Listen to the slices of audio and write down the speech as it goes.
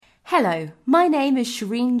Hello, my name is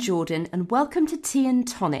Shireen Jordan and welcome to Tea and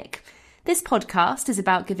Tonic. This podcast is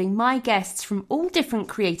about giving my guests from all different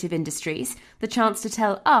creative industries the chance to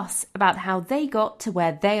tell us about how they got to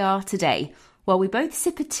where they are today, while we both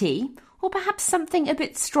sip a tea, or perhaps something a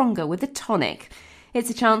bit stronger with a tonic. It's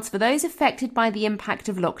a chance for those affected by the impact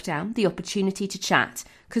of lockdown the opportunity to chat,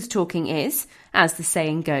 because talking is, as the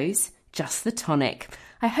saying goes, just the tonic.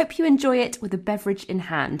 I hope you enjoy it with a beverage in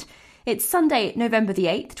hand. It's Sunday, November the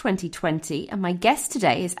 8th, 2020, and my guest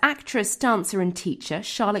today is actress, dancer and teacher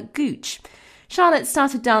Charlotte Gooch. Charlotte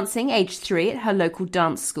started dancing aged 3 at her local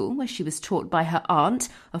dance school, where she was taught by her aunt,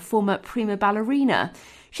 a former prima ballerina.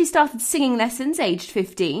 She started singing lessons aged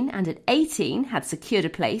 15 and at 18 had secured a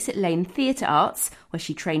place at Lane Theatre Arts, where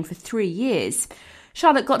she trained for 3 years.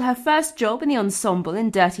 Charlotte got her first job in the ensemble in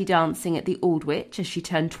Dirty Dancing at the Aldwych as she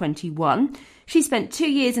turned 21. She spent 2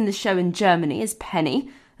 years in the show in Germany as Penny,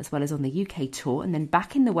 as well as on the UK tour, and then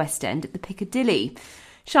back in the West End at the Piccadilly.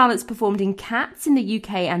 Charlotte's performed in Cats in the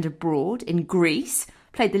UK and abroad, in Greece,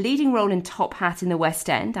 played the leading role in Top Hat in the West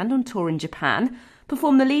End and on tour in Japan,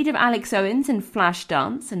 performed the lead of Alex Owens in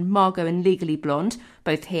Flashdance and Margot in Legally Blonde,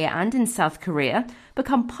 both here and in South Korea,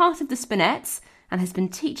 become part of the Spinettes, and has been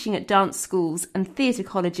teaching at dance schools and theatre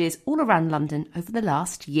colleges all around London over the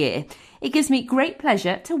last year. It gives me great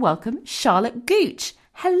pleasure to welcome Charlotte Gooch.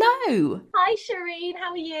 Hello. Hi, Shireen.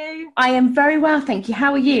 How are you? I am very well, thank you.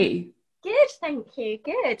 How are you? Good, thank you.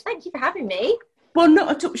 Good. Thank you for having me. Well,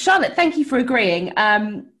 not at all. Charlotte, thank you for agreeing.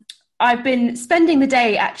 I've been spending the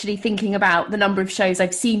day actually thinking about the number of shows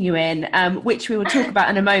I've seen you in, which we will talk about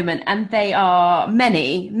in a moment, and they are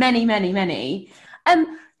many, many, many, many.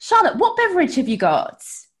 Charlotte, what beverage have you got?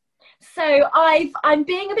 So I'm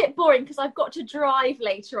being a bit boring because I've got to drive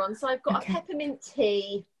later on. So I've got a peppermint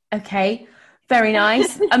tea. Okay. Very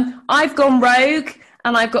nice. I've gone rogue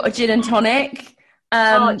and I've got a gin and tonic.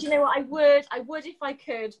 Do you know what? I would if I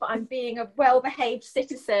could, but I'm being a well-behaved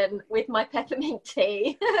citizen with my peppermint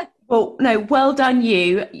tea. Well, no, well done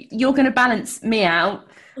you. You're going to balance me out,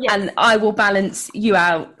 yes, and I will balance you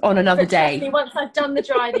out on another day. Me, once I've done the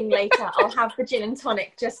driving later, I'll have the gin and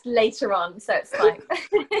tonic just later on. So it's fine.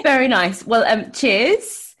 Very nice. Well,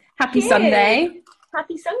 cheers. Happy Sunday.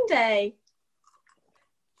 Happy Sunday.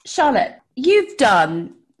 Charlotte, you've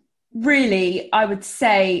done really, I would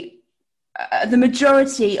say, the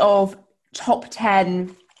majority of top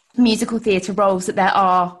 10 musical theatre roles that there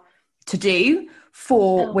are to do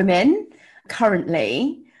for women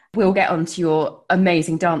currently. We'll get onto your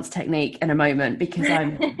amazing dance technique in a moment because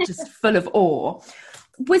I'm just full of awe.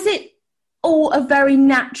 Was it all a very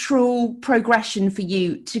natural progression for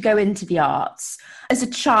you to go into the arts? As a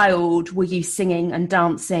child, were you singing and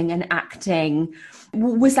dancing and acting?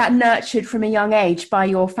 Was that nurtured from a young age by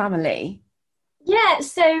your family? Yeah,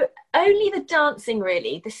 so only the dancing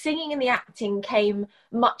really. The singing and the acting came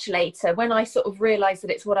much later when I sort of realised that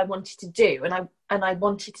it's what I wanted to do, and I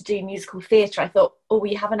wanted to do musical theatre. I thought, oh,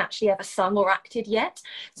 you haven't actually ever sung or acted yet.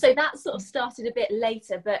 So that sort of started a bit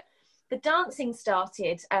later, but the dancing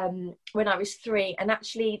started when I was 3, and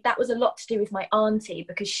actually that was a lot to do with my auntie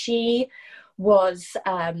because she was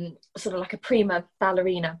sort of like a prima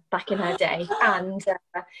ballerina back in her day, and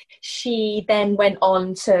she then went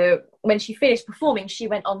on to, when she finished performing, she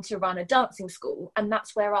went on to run a dancing school, and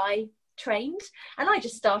that's where I trained. And I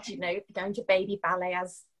just started, going to baby ballet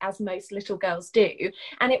as most little girls do,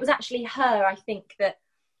 and it was actually her, I think, that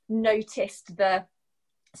noticed the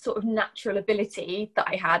sort of natural ability that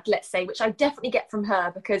I had, let's say, which I definitely get from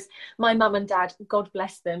her because my mum and dad, God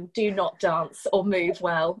bless them, do not dance or move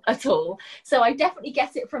well at all. So I definitely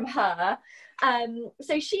get it from her.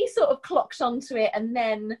 So she sort of clocked onto it, and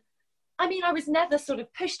then, I mean, I was never sort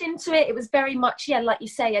of pushed into it. It was very much, like you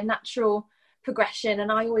say, a natural progression.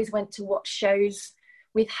 And I always went to watch shows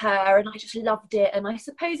with her and I just loved it. And I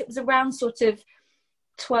suppose it was around sort of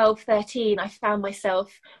 12, 13, I found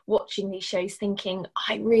myself watching these shows thinking,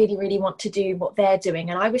 I really, really want to do what they're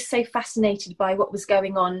doing. And I was so fascinated by what was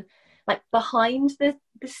going on, like behind the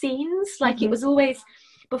scenes. Like it was always,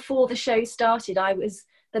 before the show started, I was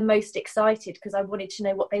the most excited because I wanted to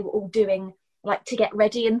know what they were all doing, like to get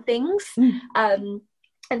ready and things. And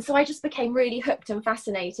so I just became really hooked and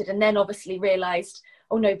fascinated, and then obviously realised,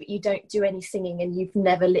 oh no, but you don't do any singing and you've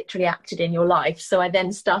never literally acted in your life. So I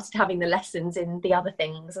then started having the lessons in the other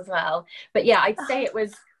things as well. But yeah, I'd say it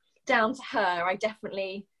was down to her. I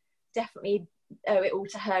definitely owe it all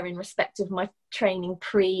to her in respect of my training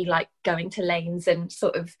pre, like going to Lanes and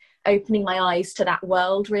sort of opening my eyes to that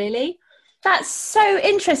world, really. That's so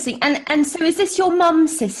interesting. And so is this your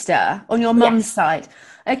mum's sister on your mum's Yes. side?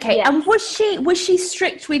 Okay. Yeah. And was she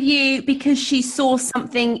strict with you because she saw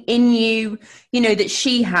something in you, that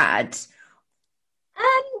she had?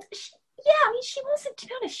 Sh Yeah, I mean, she wasn't, to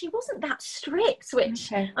be honest, she wasn't that strict,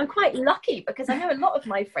 which Okay. I'm quite lucky because I know a lot of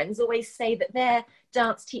my friends always say that their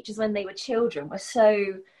dance teachers when they were children were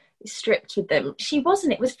so strict with them. She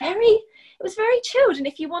wasn't. It was very chilled. And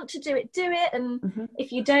if you want to do it, do it. And Hmm.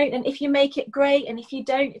 if you don't, and if you make it, great. And if you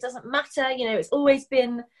don't, it doesn't matter. It's always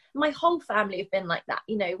been, my whole family have been like that.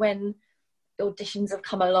 When auditions have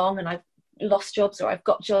come along and I've lost jobs or I've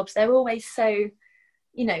got jobs, they're always so,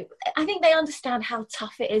 I think they understand how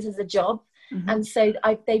tough it is as a job. Hmm. And so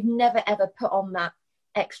they've never, ever put on that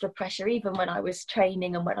extra pressure, even when I was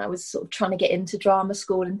training and when I was sort of trying to get into drama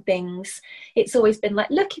school and things. It's always been like,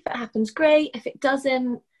 look, if it happens, great. If it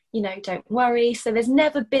doesn't, don't worry. So there's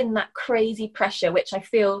never been that crazy pressure, which I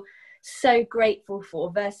feel so grateful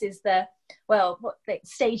for, versus the,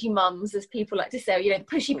 stagey mums, as people like to say,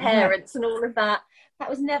 pushy parents and all of that. That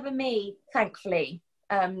was never me, thankfully.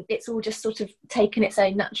 It's all just sort of taken its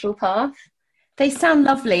own natural path. They sound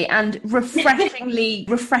lovely and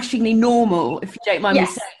refreshingly normal, if you don't mind me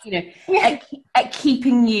Yes. saying, Yeah. at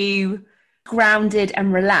keeping you grounded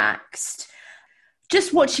and relaxed.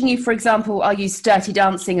 Just watching you, for example, I'll use Dirty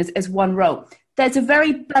Dancing as one role. There's a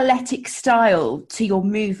very balletic style to your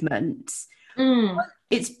movements. Mm.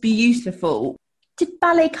 It's beautiful. Did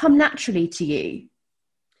ballet come naturally to you?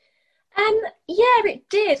 Yeah, it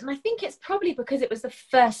did. And I think it's probably because it was the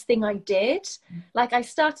first thing I did. Like, I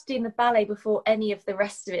started doing the ballet before any of the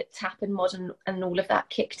rest of it, tap and modern and all of that,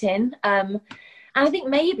 kicked in. And I think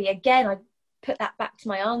maybe, again, I put that back to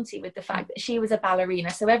my auntie with the fact that she was a ballerina.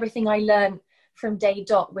 So everything I learned from day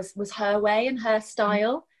dot was her way and her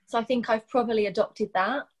style. So I think I've probably adopted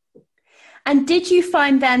that. And did you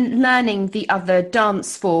find then learning the other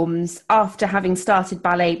dance forms after having started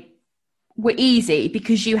ballet were easy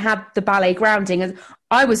because you had the ballet grounding? And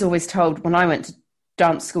I was always told when I went to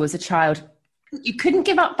dance school as a child, you couldn't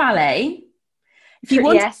give up ballet. If you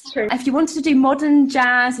wanted to do modern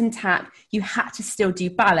jazz and tap, you had to still do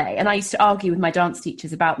ballet. And I used to argue with my dance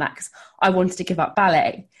teachers about that because I wanted to give up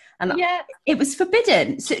ballet. And it was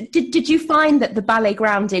forbidden. So did you find that the ballet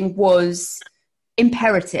grounding was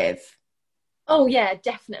imperative? Oh yeah,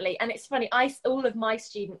 definitely. And it's funny, all of my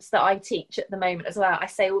students that I teach at the moment as well, I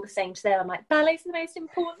say all the same to them. I'm like, ballet's the most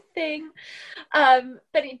important thing. But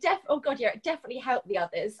it definitely helped the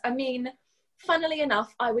others. I mean, funnily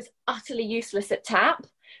enough, I was utterly useless at tap,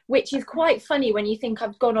 which is quite funny when you think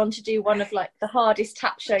I've gone on to do one of like the hardest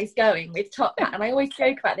tap shows going with Top Hat. And I always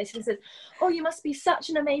joke about this and said, oh, you must be such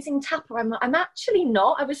an amazing tapper. I'm actually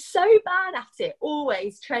not. I was so bad at it,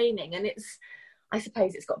 always training. And I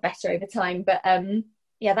suppose it's got better over time. But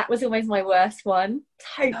that was always my worst one.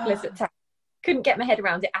 Hopeless at tap. Couldn't get my head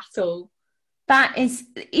around it at all. That is,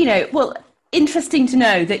 interesting to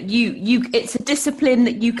know that you it's a discipline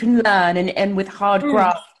that you can learn and with hard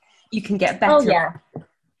graft you can get better. Oh yeah.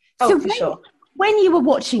 So for sure. When you were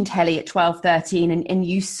watching telly at 12, 13 and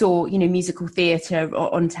you saw, musical theatre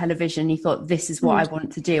on television, you thought, this is what I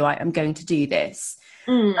want to do. I'm going to do this.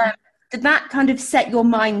 Did that kind of set your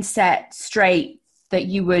mindset straight that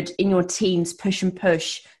you would, in your teens, push and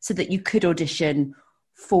push so that you could audition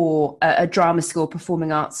for a drama school,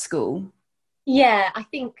 performing arts school? Yeah, I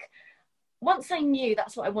think once I knew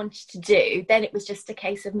that's what I wanted to do, then it was just a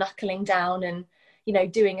case of knuckling down and,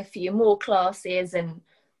 doing a few more classes and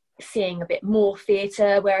seeing a bit more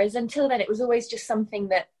theatre. Whereas until then, it was always just something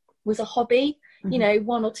that was a hobby,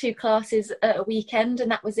 1 or 2 classes at a weekend, and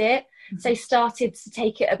that was it. So I started to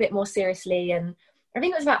take it a bit more seriously. And I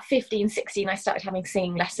think it was about 15, 16, I started having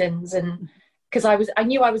singing lessons. And because I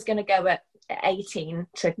knew I was going to go at 18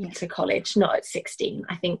 to college, not at 16.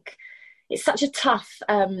 I think it's such a tough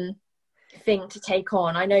thing to take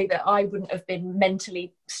on. I know that I wouldn't have been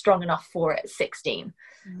mentally strong enough for it at 16.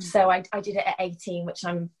 So I did it at 18, which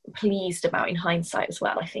I'm pleased about in hindsight as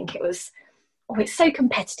well. I think it was, it's so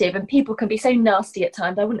competitive and people can be so nasty at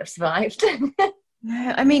times. I wouldn't have survived.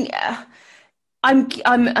 No, I mean,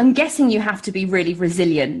 I'm guessing you have to be really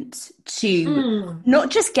resilient to not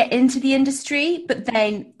just get into the industry, but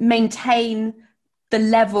then maintain the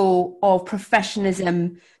level of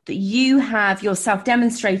professionalism that you have yourself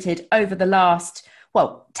demonstrated over the last,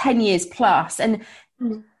 10 years plus. And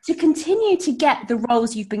to continue to get the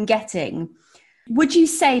roles you've been getting, would you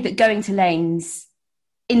say that going to Lanes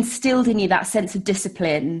instilled in you that sense of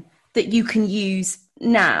discipline that you can use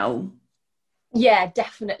now? Yeah,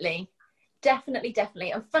 definitely.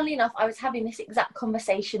 And funnily enough, I was having this exact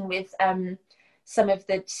conversation with some of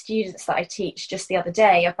the students that I teach just the other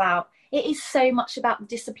day about it is so much about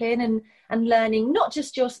discipline and learning not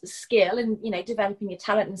just your skill and, you know, developing your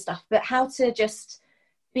talent and stuff, but how to just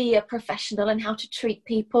be a professional and how to treat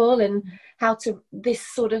people and how to this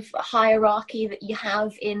sort of hierarchy that you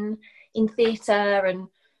have in theatre and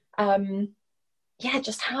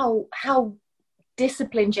just how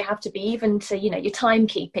disciplined you have to be, even to, you know, your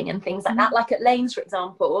timekeeping and things like that. Like at Lanes, for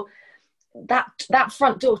example, that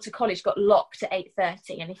front door to college got locked at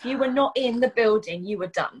 8:30, and if you were not in the building, you were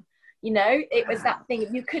done. You know, it was that thing,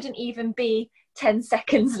 you couldn't even be 10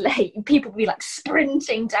 seconds late. People would be like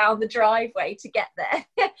sprinting down the driveway to get there.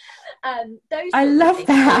 I love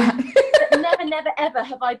that. Never ever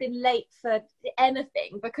have I been late for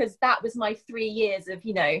anything, because that was my 3 years of,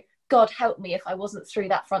 you know, God help me if I wasn't through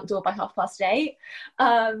that front door by 8:30.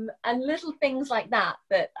 And little things like that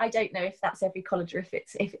I don't know if that's every college or if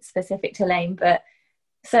it's specific to Lane, but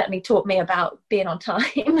certainly taught me about being on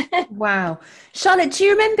time. Wow. Charlotte, do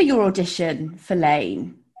you remember your audition for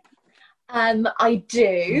Lane? I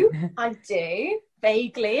do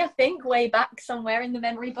vaguely, I think, way back somewhere in the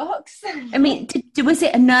memory box. I mean, was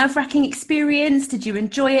it a nerve-wracking experience? Did you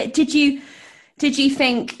enjoy it? Did you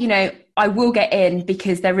think, you know, I will get in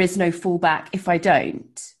because there is no fallback if I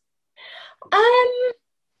don't?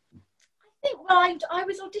 I think, well, I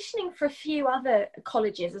was auditioning for a few other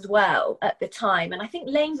colleges as well at the time, and I think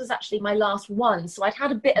Lanes was actually my last one, so I'd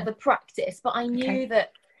had a bit of a practice, but I knew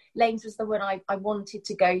that Lanes was the one I wanted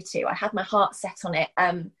to go to. I had my heart set on it,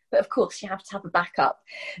 but of course you have to have a backup.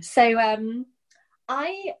 So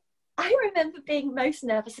I remember being most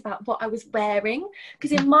nervous about what I was wearing,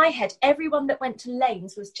 because in my head everyone that went to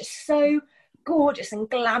Lanes was just so gorgeous and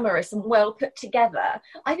glamorous and well put together.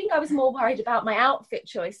 I think I was more worried about my outfit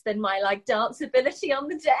choice than my like dance ability on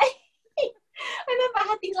the day. I remember I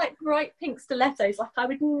had these like bright pink stilettos, like I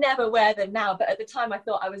would never wear them now, but at the time I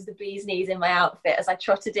thought I was the bee's knees in my outfit as I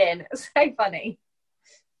trotted in. It was so funny.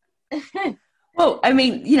 Well, I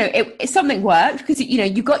mean, you know, something worked because, you know,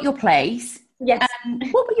 you got your place. Yes.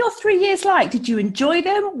 What were your 3 years like? Did you enjoy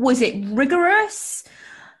them? Was it rigorous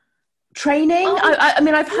training? I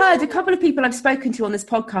mean, I've heard a couple of people I've spoken to on this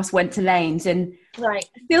podcast went to Lanes, and I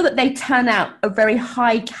feel that they turn out a very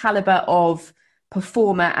high caliber of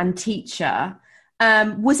performer and teacher.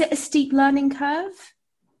 Was it a steep learning curve?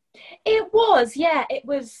 It was, yeah. It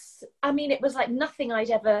was, I mean, it was like nothing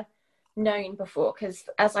I'd ever known before, because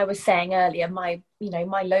as I was saying earlier, my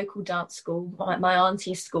local dance school, my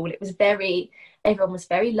auntie's school, everyone was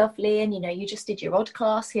very lovely, and, you know, you just did your odd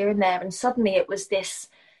class here and there, and suddenly it was this,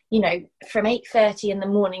 you know, from 8:30 in the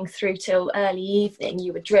morning through till early evening,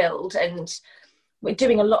 you were drilled, and we're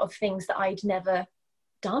doing a lot of things that I'd never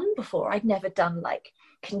done before. I'd never done like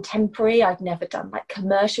contemporary, I'd never done like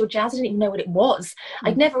commercial jazz, I didn't even know what it was.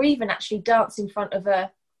 I'd never even actually danced in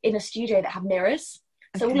a studio that had mirrors.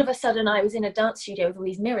 So all of a sudden I was in a dance studio with all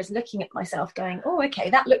these mirrors looking at myself going, oh, okay,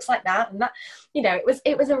 that looks like that. And that, you know,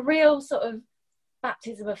 it was a real sort of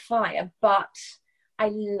baptism of fire, but I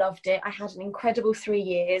loved it. I had an incredible 3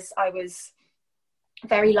 years. I was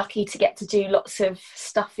very lucky to get to do lots of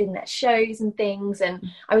stuff in their shows and things, and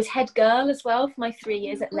I was head girl as well for my 3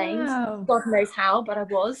 years at Lanes. God knows how, but I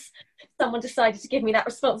was. Someone decided to give me that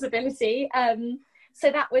responsibility, so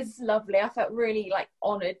that was lovely. I felt really like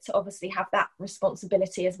honoured to obviously have that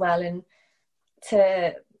responsibility as well, and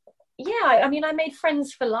I mean, I made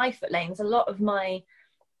friends for life at Lanes. A lot of my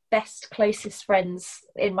closest friends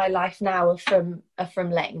in my life now are from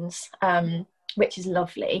Lanes, which is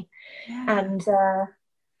lovely. And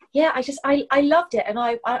I loved it, and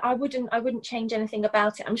I wouldn't change anything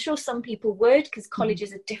about it. I'm sure some people would, because college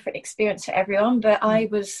is a different experience for everyone, but I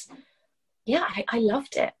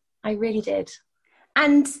loved it. I really did.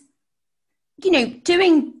 And, you know,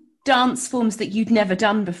 doing dance forms that you'd never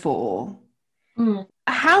done before,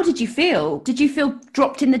 how did you feel? Did you feel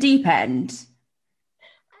dropped in the deep end?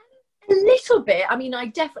 A little bit. I mean, I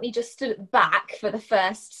definitely just stood back for the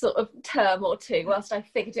first sort of term or two whilst I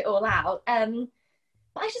figured it all out.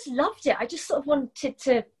 But I just loved it. I just sort of wanted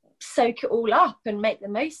to soak it all up and make the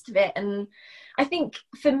most of it. And I think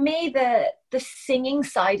for me, the singing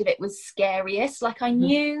side of it was scariest. Like I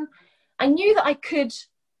knew that I could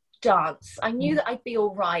dance. I knew that I'd be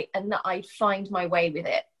all right and that I'd find my way with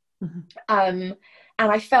it. And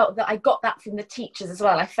I felt that I got that from the teachers as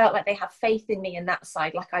well. I felt like they had faith in me in that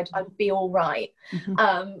side, like I'd be all right.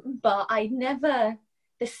 But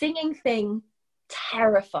the singing thing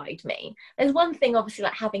terrified me. There's one thing, obviously,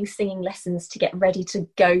 like having singing lessons to get ready to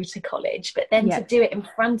go to college, but then to do it in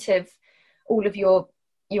front of all of your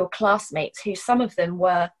classmates, who some of them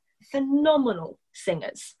were phenomenal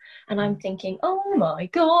singers. And I'm thinking, oh my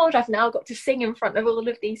God, I've now got to sing in front of all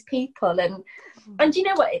of these people. And you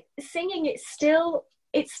know what? Singing, it still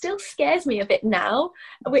scares me a bit now,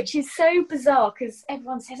 which is so bizarre, because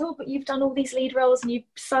everyone says, oh, but you've done all these lead roles and you've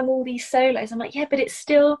sung all these solos. I'm like, yeah, but it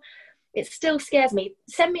still scares me.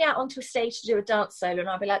 Send me out onto a stage to do a dance solo and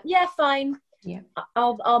I'll be like, yeah, fine. Yeah,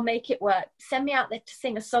 I'll make it work. Send me out there to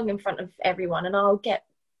sing a song in front of everyone and I'll get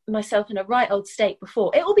myself in a right old state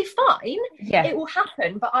before. It will be fine. Yeah. It will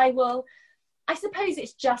happen, but I suppose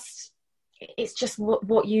it's just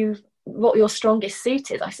what your strongest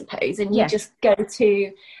suit is, I suppose. And you just go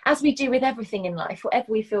to, as we do with everything in life,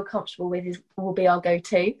 whatever we feel comfortable with will be our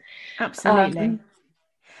go-to. Absolutely.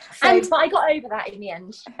 But I got over that in the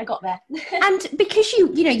end. I got there. And because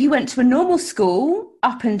you went to a normal school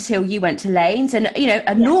up until you went to Lanes, and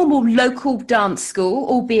a normal local dance school,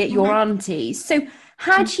 albeit your aunties. So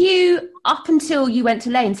had you, up until you went to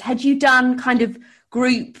Lanes, had you done kind of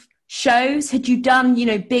group shows? Had you done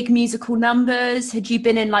big musical numbers? Had you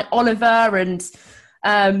been in like Oliver and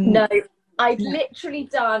No, I'd literally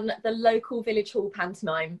done the local village hall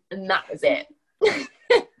pantomime, and that was it.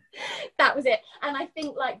 That was it. And I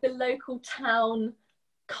think like the local town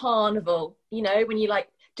carnival, when you like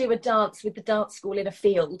do a dance with the dance school in a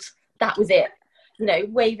field, that was it.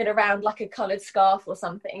 Waving around like a coloured scarf or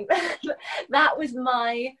something. That was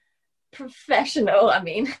my professional,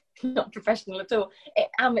 not professional at all,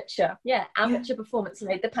 amateur performance.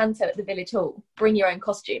 The panto at the village hall, bring your own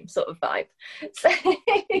costume sort of vibe. So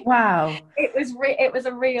wow, it was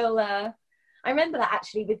a real I remember that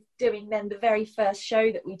actually, with doing then the very first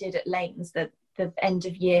show that we did at Lanes, the end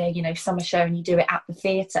of year summer show, and you do it at the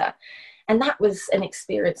theatre, and that was an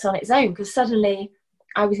experience on its own, because suddenly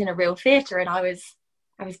I was in a real theatre and I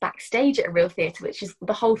was backstage at a real theatre, which is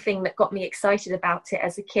the whole thing that got me excited about it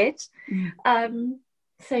as a kid.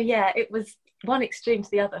 So yeah, it was one extreme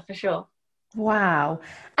to the other for sure. Wow.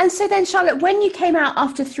 And so then, Charlotte, when you came out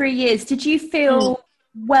after 3 years, did you feel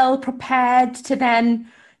well prepared to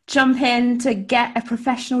then jump in to get a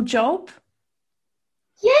professional job?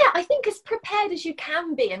 Yeah, I think as prepared as you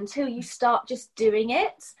can be until you start just doing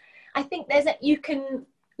it. I think you can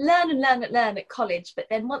learn at college, but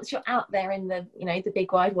then once you're out there in the the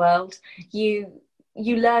big wide world, you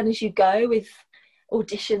learn as you go, with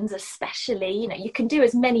auditions especially. You can do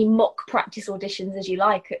as many mock practice auditions as you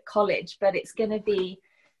like at college, but it's going to be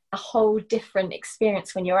a whole different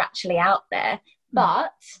experience when you're actually out there.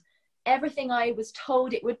 But everything I was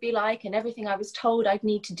told it would be like, and everything I was told I'd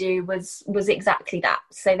need to do was exactly that.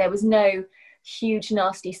 So there was no huge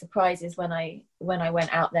nasty surprises when I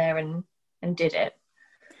went out there and did it.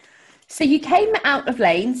 So you came out of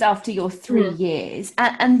Lanes after your 3 years,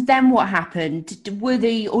 and then what happened? Were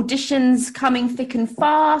the auditions coming thick and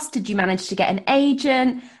fast? Did you manage to get an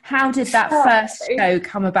agent? How did that first show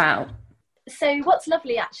come about? So what's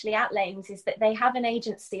lovely actually at Lanes is that they have an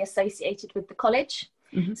agency associated with the college.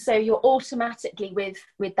 So you're automatically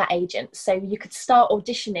with that agent. So you could start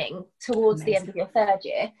auditioning towards the end of your third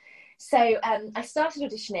year. So I started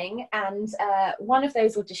auditioning, and one of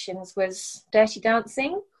those auditions was Dirty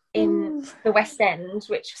Dancing in the West End,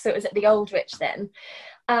 so it was at the Old Witch then.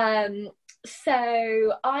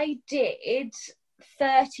 So I did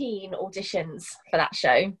 13 auditions for that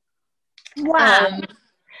show. Wow.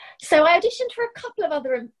 So I auditioned for a couple of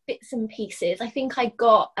other bits and pieces. I think I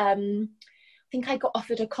got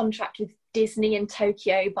offered a contract with Disney in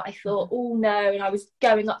Tokyo, but I thought, oh no, and I was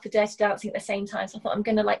going up for Dirty Dancing at the same time, so I thought I'm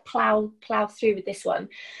going to like plow through with this one.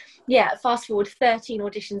 Yeah, fast forward 13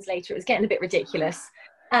 auditions later, it was getting a bit ridiculous.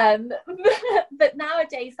 But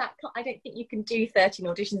nowadays, I don't think you can do 13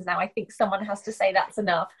 auditions now. I think someone has to say that's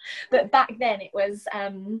enough. But back then, it was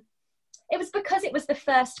because it was the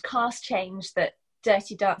first cast change that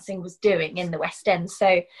Dirty Dancing was doing in the West End,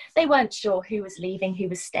 so they weren't sure who was leaving, who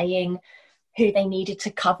was staying, who they needed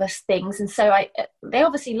to cover things. And so they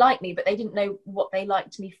obviously liked me, but they didn't know what they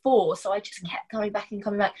liked me for. So I just kept coming back.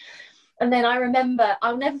 And then I remember,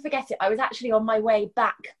 I'll never forget it, I was actually on my way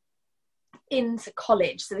back into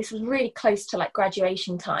college. So this was really close to like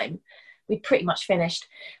graduation time. We'd pretty much finished.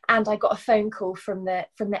 And I got a phone call from the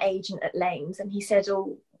agent at Lanes, and he said,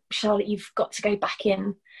 oh, Charlotte, you've got to go back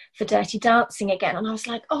in for Dirty Dancing again. And I was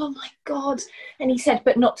like, oh my God. And he said,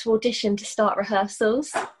 but not to audition, to start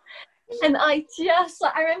rehearsals. And I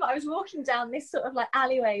remember I was walking down this sort of like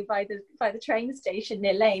alleyway by the train station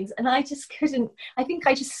near Lanes, and I just couldn't, I think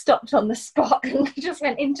I just stopped on the spot and just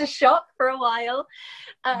went into shock for a while.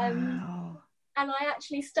 Wow. And I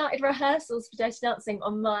actually started rehearsals for Dirty Dancing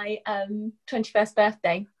on my 21st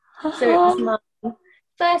birthday. So it was my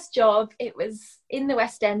first job, it was in the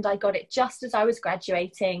West End. I got it just as I was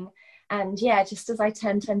graduating. And yeah, just as I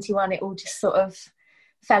turned 21, it all just sort of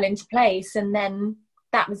fell into place. And then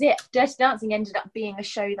that was it. Dirty Dancing ended up being a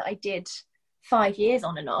show that I did 5 years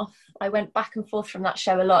on and off. I went back and forth from that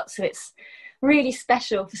show a lot. So it's really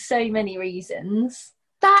special for so many reasons.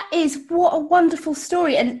 That is, what a wonderful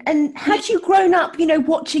story. And had you grown up, you know,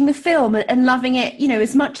 watching the film and loving it, you know,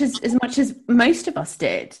 as much as most of us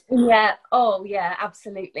did? Yeah. Oh yeah,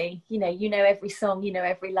 absolutely. You know every song, you know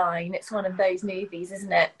every line. It's one of those movies,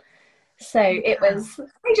 isn't it? So it was,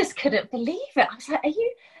 I just couldn't believe it. I was like,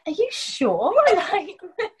 are you sure? Like,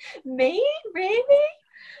 me? Really?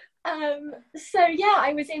 So yeah,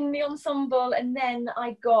 I was in the ensemble, and then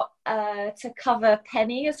I got to cover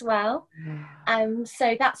Penny as well.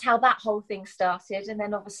 So that's how that whole thing started, and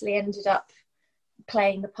then obviously ended up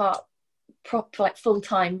playing the part like full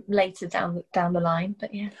time later down the line.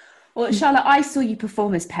 But yeah. Well, Charlotte, I saw you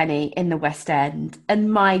perform as Penny in the West End,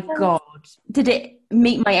 and my God, did it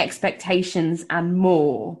meet my expectations and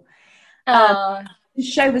more. The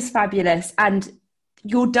show was fabulous, and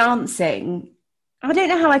your dancing, I don't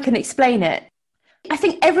know how I can explain it. I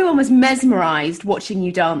think everyone was mesmerised watching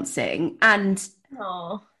you dancing, and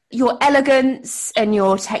your elegance and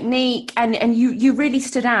your technique, and you really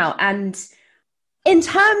stood out. And in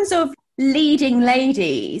terms of leading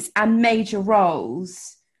ladies and major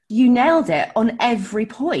roles, you nailed it on every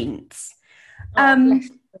point.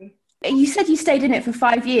 You said you stayed in it for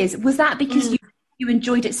 5 years. Was that because you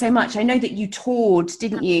enjoyed it so much? I know that you toured,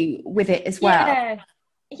 didn't you, with it as well?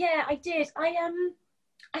 Yeah, I did.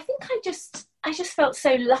 I think I just felt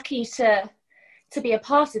so lucky to be a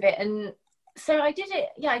part of it, and so I did it.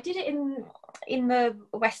 Yeah, I did it in the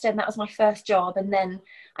West End. That was my first job, and then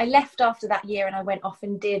I left after that year, and I went off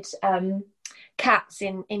and did Cats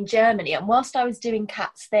in Germany. And whilst I was doing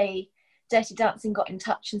Cats, Dirty Dancing got in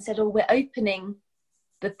touch and said, "Oh, we're opening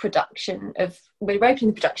the production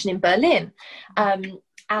in Berlin,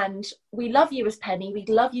 and we love you as Penny. We'd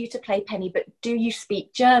love you to play Penny, but do you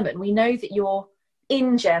speak German? We know that you're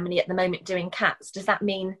in Germany at the moment doing Cats. Does that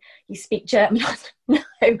mean you speak German?" No,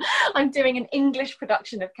 I'm doing an English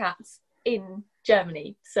production of Cats in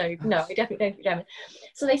Germany, so no, I definitely don't speak German.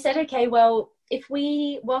 So they said, okay, well,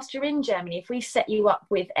 whilst you're in Germany, if we set you up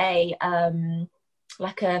with a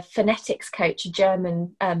like a phonetics coach, a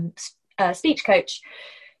German speech coach,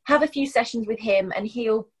 have a few sessions with him, and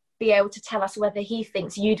he'll be able to tell us whether he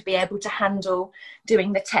thinks you'd be able to handle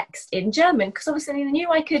doing the text in German, because obviously they knew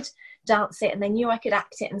I could dance it and they knew I could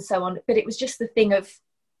act it and so on, but it was just the thing of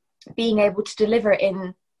being able to deliver it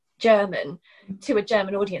in German to a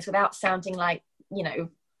German audience without sounding like, you know,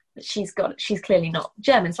 she's clearly not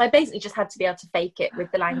German. So I basically just had to be able to fake it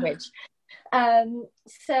with the language.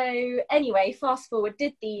 So anyway, fast forward,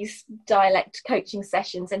 did these dialect coaching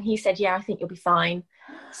sessions, and he said, yeah, I think you'll be fine.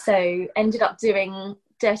 So ended up doing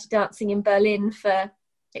Dirty Dancing in Berlin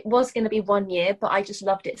it was going to be 1 year, but I just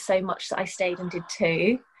loved it so much that I stayed and did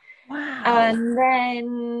 2. Wow. And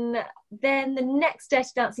then the next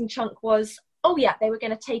Dirty Dancing chunk was, they were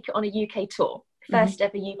going to take it on a UK tour, first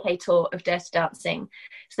ever UK tour of Dirty Dancing.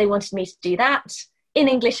 So they wanted me to do that in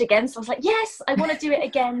English again. So I was like, yes, I want to do it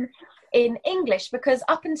again in English, because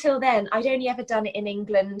up until then I'd only ever done it in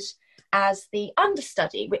England as the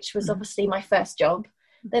understudy, which was obviously my first job.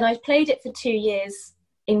 Then I played it for 2 years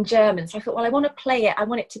in German. So I thought, well, I want to play it. I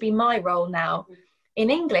want it to be my role now in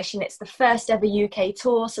English, and it's the first ever UK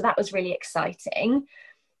tour, so that was really exciting.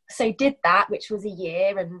 So did that, which was a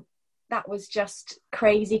year, and that was just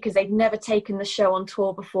crazy because they'd never taken the show on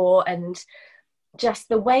tour before, and just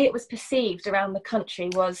the way it was perceived around the country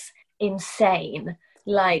was insane.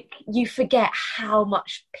 Like, you forget how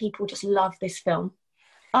much people just love this film.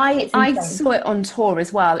 I saw it on tour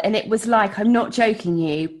as well, and it was like, I'm not joking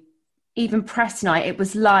you, even press night, it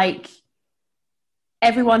was like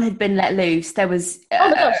everyone had been let loose. There was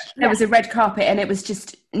there was a red carpet, and it was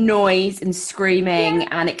just noise and screaming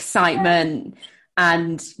and excitement.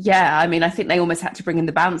 And I mean, I think they almost had to bring in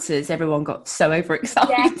the bouncers. Everyone got so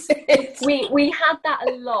overexcited. Yes. We had that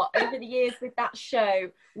a lot over the years with that show.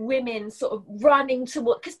 Women sort of running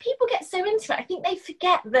toward, because people get so into it. I think they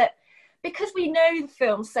forget that because we know the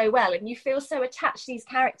film so well and you feel so attached to these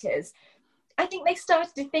characters. I think they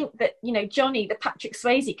started to think that, you know, Johnny, the Patrick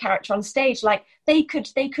Swayze character on stage, like they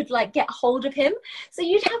could like get hold of him. So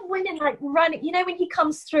you'd have women like running, you know, when he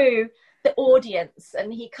comes through the audience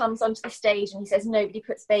and he comes onto the stage and he says, nobody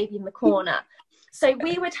puts baby in the corner. So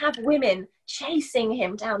we would have women chasing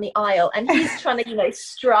him down the aisle, and he's trying to,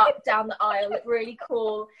 strut down the aisle, look really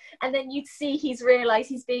cool. And then you'd see he's realised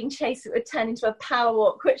he's being chased. It would turn into a power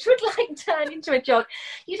walk, which would turn into a jog.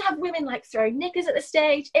 You'd have women throwing knickers at the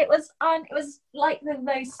stage. It was like the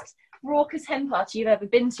most raucous hen party you've ever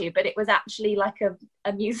been to, but it was actually like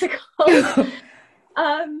a musical. So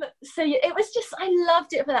it was just, I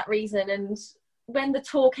loved it for that reason. And when the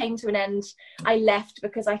tour came to an end, I left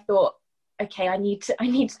because I thought, okay, I need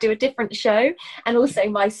to do a different show. And also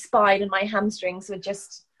my spine and my hamstrings were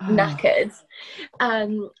just knackered.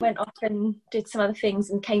 Went off and did some other things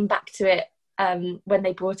and came back to it when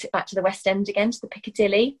they brought it back to the West End again, to the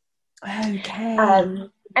Piccadilly. Okay.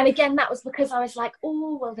 And again, that was because I was like,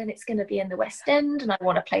 oh, well, then it's going to be in the West End and I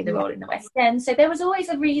want to play the role in the West End. So there was always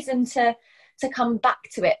a reason to come back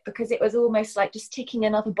to it, because it was almost like just ticking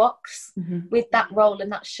another box with that role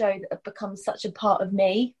and that show that had become such a part of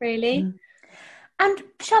me, really. And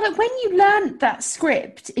Charlotte, when you learned that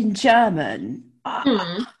script in German,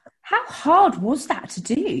 how hard was that to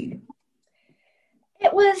do?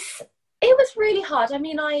 It was really hard. I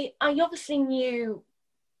mean, I obviously knew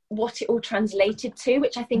what it all translated to,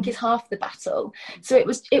 which I think is half the battle. So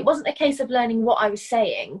it wasn't a case of learning what I was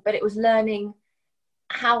saying, but it was learning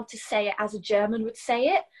how to say it as a German would say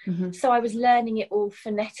it. So I was learning it all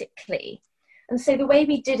phonetically. And so the way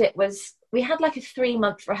we did it was, we had a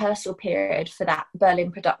 3-month rehearsal period for that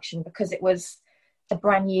Berlin production, because it was a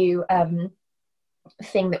brand new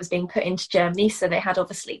thing that was being put into Germany. So they had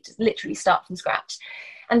obviously to literally start from scratch.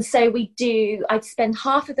 And so I'd spend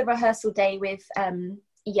half of the rehearsal day with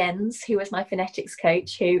Jens, who was my phonetics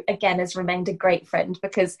coach, who again has remained a great friend,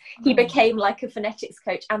 because he became like a phonetics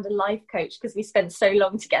coach and a life coach because we spent so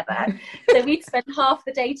long together. So we'd spend half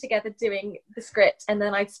the day together doing the script, and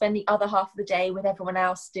then I'd spend the other half of the day with everyone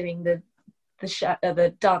else doing the show,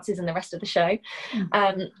 the dances and the rest of the show.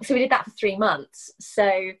 So we did that for 3 months.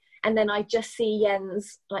 So, and then I'd just see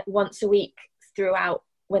Jens once a week throughout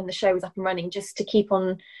when the show was up and running, just to keep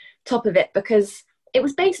on top of it, because it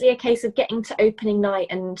was basically a case of getting to opening night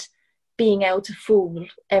and being able to fool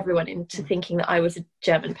everyone into thinking that I was a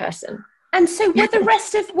German person. And so were the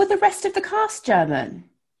rest of the cast German?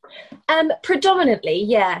 Predominantly,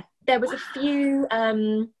 yeah. There was a few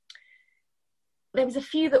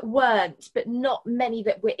that weren't, but not many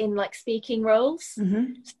that were in speaking roles.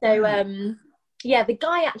 So yeah, the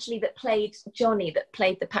guy actually that played Johnny, that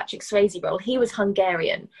played the Patrick Swayze role, he was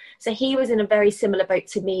Hungarian. So he was in a very similar boat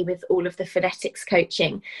to me with all of the phonetics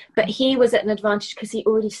coaching, but he was at an advantage because he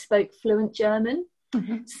already spoke fluent German.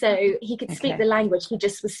 So he could speak the language. He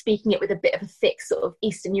just was speaking it with a bit of a thick sort of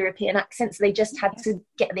Eastern European accent. So they just had to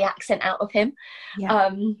get the accent out of him.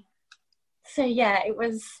 So yeah, it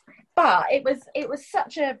was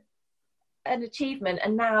such an achievement.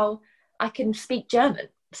 And now I can speak German.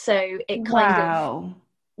 So it kind of,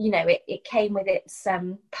 it came with its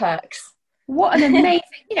perks. What an amazing,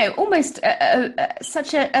 almost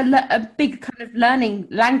such a big kind of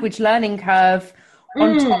language learning curve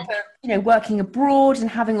on top of, working abroad and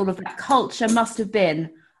having all of that culture must have been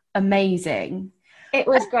amazing. It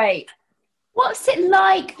was great. What's it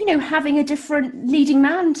like, having a different leading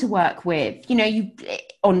man to work with? You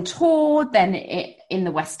on tour, then in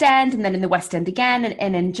the West End, and then in the West End again,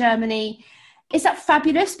 and in Germany. Is that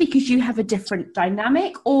fabulous because you have a different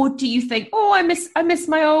dynamic, or do you think, oh, I miss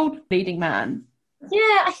my old leading man?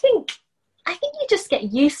 Yeah, I think you just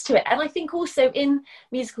get used to it. And I think also in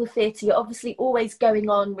musical theatre, you're obviously always going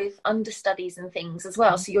on with understudies and things as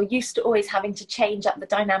well. So you're used to always having to change up the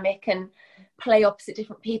dynamic and play opposite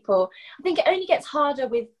different people. I think it only gets harder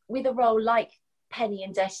with a role like Penny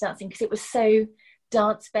in Dirty Dancing, because it was so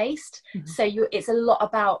dance-based. So it's a lot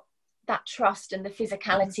about that trust and the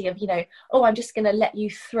physicality of, I'm just going to let you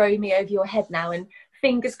throw me over your head now, and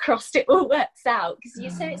fingers crossed it all works out.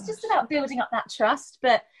 So it's just about building up that trust.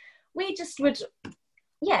 But we just would,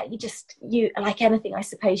 you like anything, I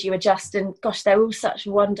suppose, you adjust. And gosh, they're all such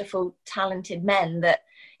wonderful, talented men that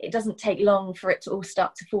it doesn't take long for it to all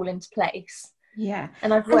start to fall into place. Yeah.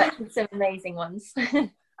 And I've worked with some amazing ones.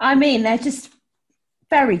 I mean, they're just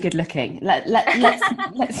very good looking. Let's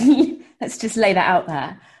just lay that out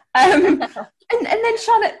there. And then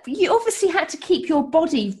Charlotte, you obviously had to keep your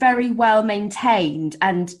body very well maintained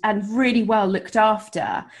and really well looked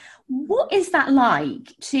after. What is that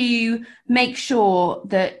like to make sure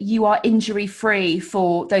that you are injury free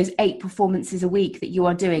for those 8 performances a week that you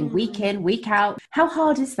are doing week in, week out? How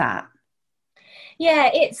hard is that? Yeah,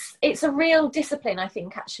 it's a real discipline, I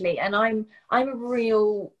think, actually. And I'm a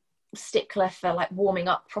real stickler for warming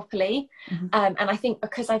up properly. And I think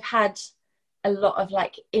because I've had a lot of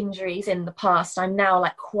like injuries in the past, I'm now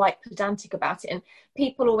like quite pedantic about it, and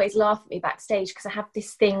people always laugh at me backstage because I have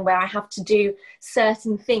this thing where I have to do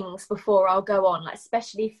certain things before I'll go on, like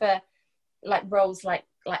especially for like roles like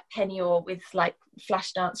Penny or with like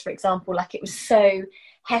Flashdance, for example. Like it was so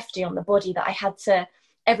hefty on the body that I had to,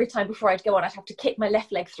 every time before I'd go on, I'd have to kick my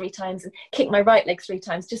left leg 3 times and kick my right leg 3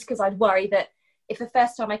 times, just because I'd worry that if the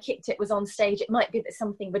first time I kicked it was on stage, it might be that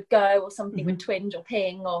something would go or something would twinge or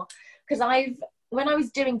ping, or because when I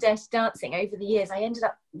was doing Dirty Dancing over the years, I ended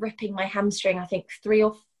up ripping my hamstring, I think 3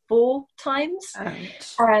 or 4 times.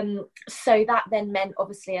 So that then meant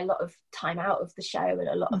obviously a lot of time out of the show and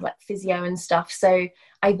a lot of like physio and stuff. So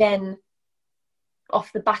I then,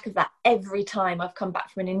 off the back of that, every time I've come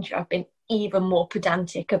back from an injury, I've been even more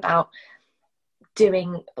pedantic about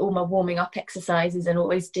doing all my warming up exercises and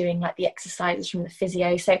always doing like the exercises from the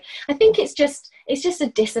physio. So I think it's just a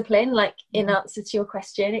discipline, like in answer to your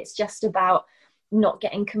question. It's just about not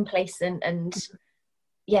getting complacent and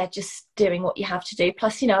just doing what you have to do.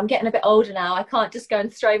 Plus, I'm getting a bit older now. I can't just go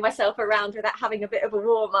and throw myself around without having a bit of a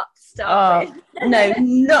warm up start. No,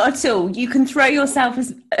 not at all. You can throw yourself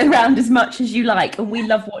around as much as you like, and we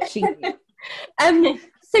love watching you.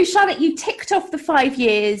 So Charlotte, you ticked off the 5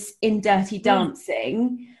 years in Dirty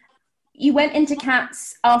Dancing. You went into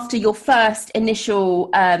Cats after your first initial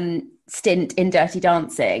stint in Dirty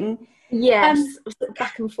Dancing. Yes,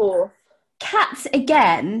 back and forth. Cats,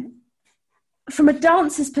 again, from a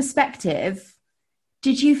dancer's perspective,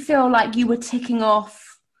 did you feel like you were ticking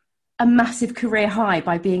off a massive career high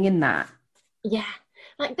by being in that? Yeah,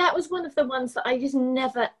 like that was one of the ones that I just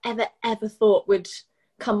never, ever, ever thought would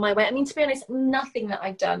come my way. I mean, to be honest, nothing that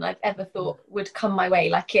I've done I've ever thought would come my way.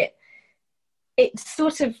 Like it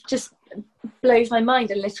sort of just blows my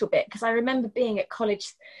mind a little bit, because I remember being at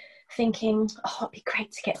college thinking, it'd be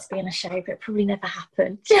great to get to be in a show, but it probably never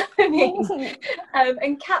happened. Do you know what I mean?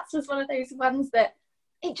 And Cats was one of those ones that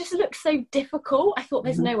it just looked so difficult. I thought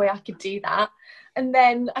there's no way I could do that. And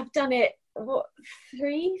then I've done it 3-4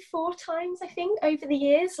 times, I think, over the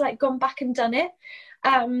years, like gone back and done it.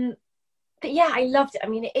 But yeah, I loved it. I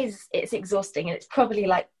mean, it's exhausting, and it's probably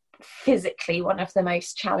like physically one of the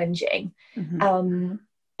most challenging.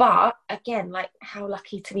 But again, like how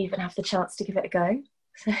lucky to even have the chance to give it a go.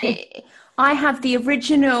 I have the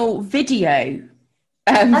original video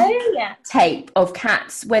tape of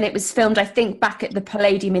Cats when it was filmed, I think, back at the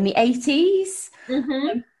Palladium in the 80s.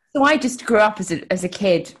 So I just grew up as a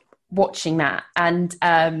kid watching that, and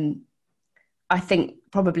I think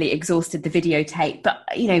probably exhausted the videotape. But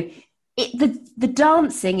the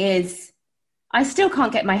dancing is, I still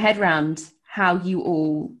can't get my head around how you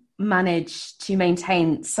all manage to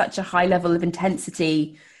maintain such a high level of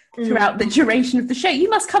intensity throughout the duration of the show. You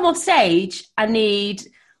must come off stage and need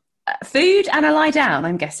food and a lie down,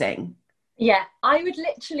 I'm guessing. Yeah, I would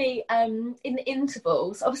literally, in the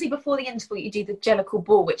intervals, obviously before the interval you do the Jellicle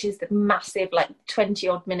Ball, which is the massive, like 20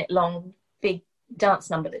 odd minute long big dance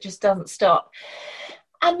number that just doesn't stop.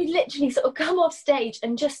 And we literally sort of come off stage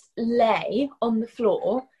and just lay on the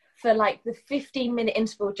floor for like the 15-minute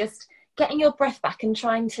interval, just getting your breath back and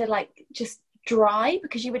trying to like just dry,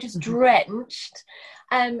 because you were just drenched.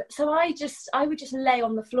 So I would just lay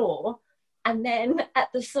on the floor, and then at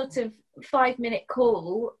the sort of 5-minute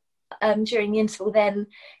call during the interval, then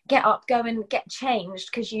get up, go and get changed,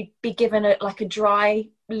 because you'd be given a dry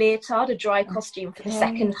leotard, a dry costume for the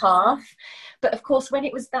second half. But of course, when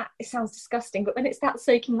it was that, it sounds disgusting, but when it's that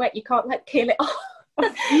soaking wet, you can't like peel it off. So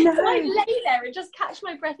I'd lay there and just catch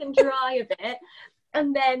my breath and dry a bit,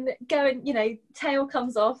 and then go and, tail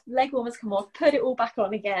comes off, leg warmers come off, put it all back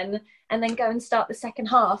on again, and then go and start the second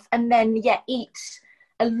half, and then eat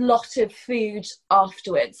a lot of food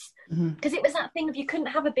afterwards, because it was that thing of you couldn't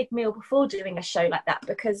have a big meal before doing a show like that,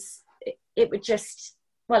 because it would just,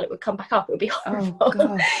 it would come back up, it would be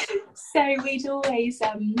horrible. So we'd always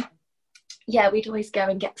go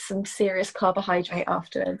and get some serious carbohydrate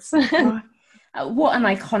afterwards. What an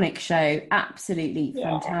iconic show. Absolutely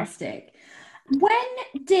fantastic. When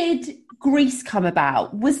did Grease come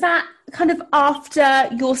about? Was that kind of after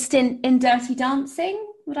your stint in Dirty Dancing?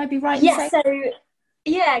 Would I be right in saying?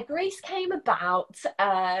 Grease came about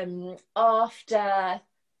after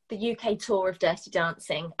the UK tour of Dirty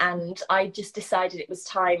Dancing, and I just decided it was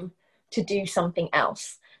time to do something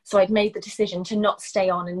else. So I'd made the decision to not stay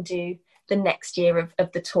on and do the next year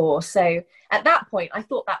of the tour. So at that point, I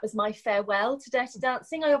thought that was my farewell to Dirty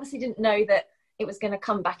Dancing. I obviously didn't know that it was going to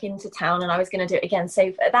come back into town and I was going to do it again.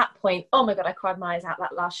 So at that point, oh my God, I cried my eyes out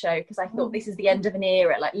that last show, because I thought this is the end of an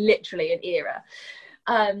era, like literally an era.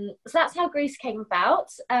 So that's how Grease came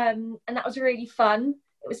about. And that was really fun.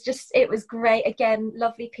 it was great. Again,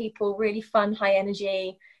 lovely people, really fun, high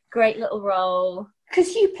energy, great little role.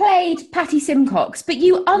 Because you played Patty Simcox, but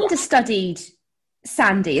you understudied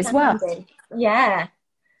Sandy as well. Yeah.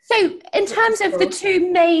 So in terms of the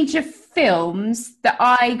two major films that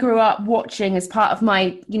I grew up watching as part of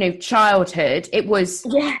my, childhood, it was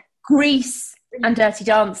Grease and Dirty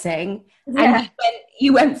Dancing. Yeah. And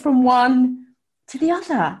you went from one to the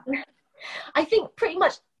other. I think pretty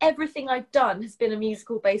much everything I've done has been a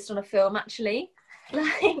musical based on a film, actually.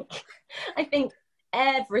 Like, I think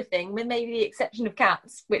everything, with maybe the exception of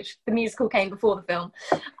Cats, which the musical came before the film.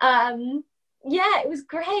 It was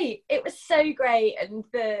great. It was so great. And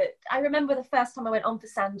I remember the first time I went on for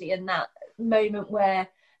Sandy, and that moment where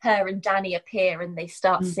her and Danny appear and they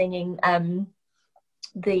start singing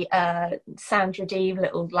the Sandra Dee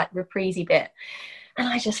little like reprisey bit. And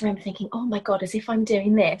I just remember thinking, oh my God, as if I'm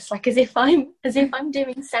doing this, like as if I'm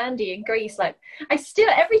doing Sandy in Grease. Like I still,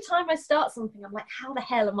 every time I start something, I'm like, how the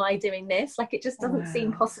hell am I doing this? Like it just doesn't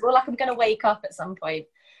seem possible. Like I'm going to wake up at some point.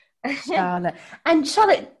 Charlotte,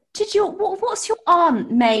 what's your aunt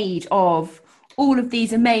made of all of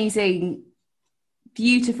these amazing,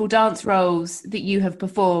 beautiful dance roles that you have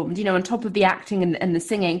performed, on top of the acting and the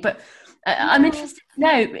singing? But I'm interested to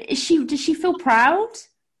know, does she feel proud?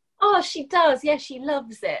 Oh, she does. Yeah, she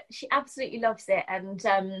loves it. She absolutely loves it. And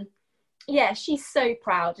she's so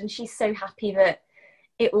proud, and she's so happy that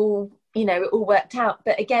it all worked out.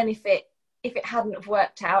 But again, if it hadn't have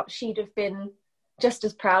worked out, she'd have been just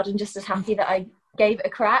as proud and just as happy that I gave it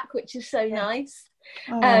a crack, which is so nice.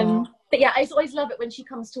 But yeah, I always love it when she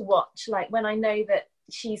comes to watch, like when I know that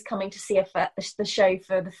she's coming to see the show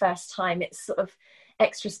for the first time. It's sort of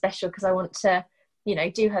extra special because I want to,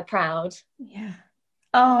 do her proud. Yeah.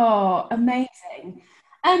 Oh, amazing.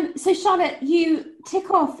 So Charlotte, you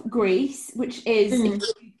tick off Grease, which is a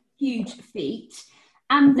huge feat.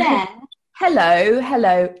 And then,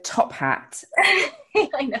 hello, Top Hat.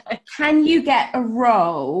 I know. Can you get a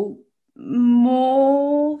role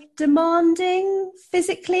more demanding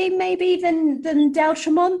physically maybe than Del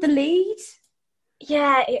Tremont, the lead?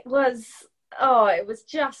 Yeah, it was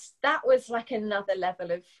just, that was like another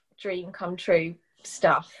level of dream come true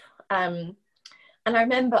stuff. And I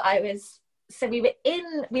remember we were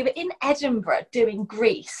in Edinburgh doing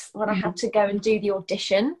Grease when I had to go and do the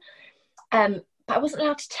audition. But I wasn't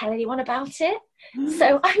allowed to tell anyone about it.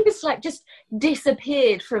 So I was like, just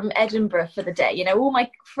disappeared from Edinburgh for the day. All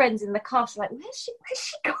my friends in the cast were like, where's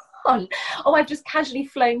she gone? Oh, I've just casually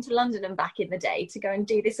flown to London and back in the day to go and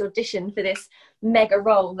do this audition for this mega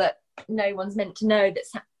role that no one's meant to know,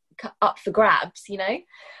 that's up for grabs,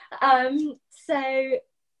 So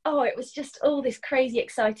it was just all this crazy,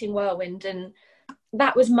 exciting whirlwind. And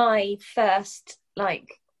that was my first,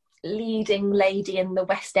 leading lady in the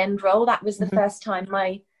West End role. That was the first time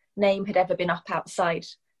my name had ever been up outside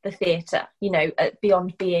the theatre,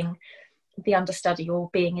 beyond being the understudy or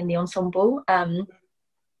being in the ensemble.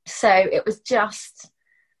 So it was just,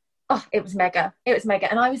 it was mega. It was mega.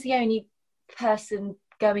 And I was the only person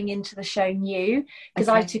going into the show new, because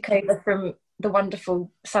I took over from the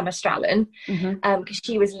wonderful Summer Strallen, because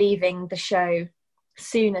she was leaving the show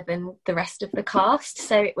sooner than the rest of the cast.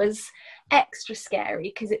 So it was extra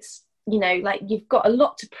scary because it's, you've got a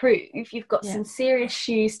lot to prove. You've got some serious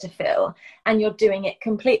shoes to fill, and you're doing it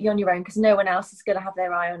completely on your own because no one else is going to have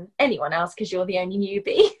their eye on anyone else because you're the only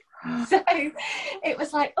newbie. So it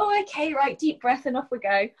was like, okay, right, deep breath and off we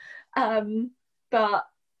go. But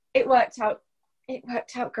it worked out. It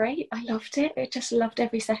worked out great. I loved it. I just loved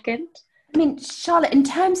every second. I mean, Charlotte, in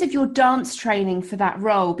terms of your dance training for that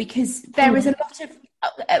role, because there is a lot of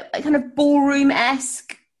kind of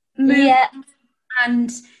ballroom-esque movement,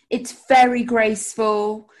 and it's very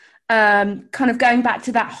graceful, kind of going back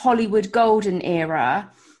to that Hollywood golden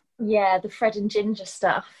era. Yeah, the Fred and Ginger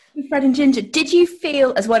stuff. Fred and Ginger. Did you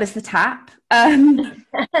feel, as well as the tap, but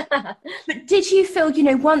did you feel,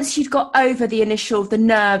 once you'd got over the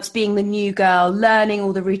nerves, being the new girl, learning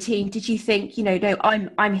all the routine, did you think, no,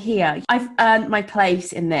 I'm here. I've earned my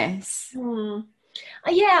place in this?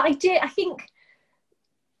 Yeah, I did. I think,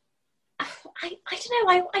 I don't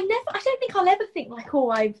know. I don't think I'll ever think like,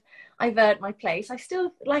 I've earned my place. I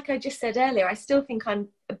still, like I just said earlier, I still think I'm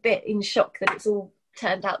a bit in shock that it's all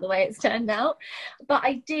turned out the way it's turned out. But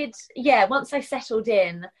I did, once I settled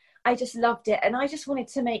in, I just loved it, and I just wanted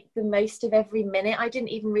to make the most of every minute. I didn't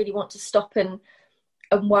even really want to stop and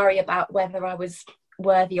worry about whether I was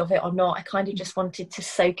worthy of it or not. I kind of just wanted to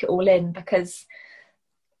soak it all in because,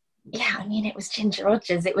 it was Ginger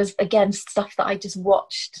Rogers. It was, again, stuff that I just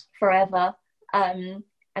watched forever, and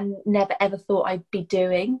never ever thought I'd be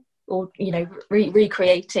doing or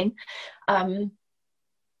recreating.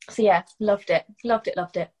 So yeah, loved it.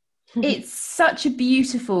 It's such a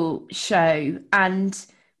beautiful show, and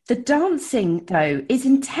the dancing though is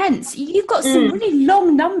intense. You've got some really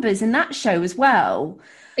long numbers in that show as well.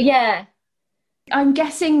 Yeah. I'm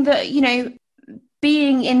guessing that,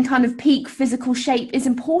 being in kind of peak physical shape is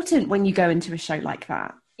important when you go into a show like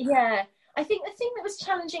that. Yeah. I think the thing that was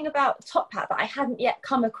challenging about Top Hat that I hadn't yet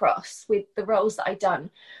come across with the roles that I'd done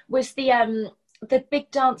was the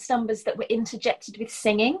big dance numbers that were interjected with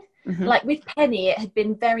singing. Mm-hmm. Like with Penny, it had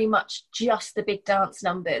been very much just the big dance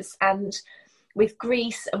numbers. And with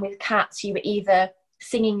Grease and with Cats, you were either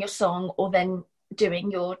singing your song or then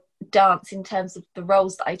doing your dance in terms of the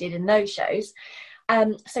roles that I did in those shows.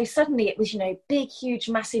 So suddenly it was, big, huge,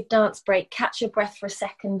 massive dance break, catch your breath for a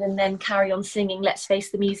second and then carry on singing Let's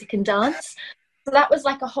Face the Music and Dance. So that was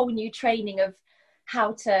like a whole new training of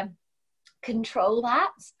how to control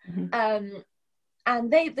that. Mm-hmm.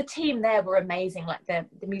 And the team there were amazing, like the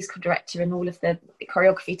musical director and all of the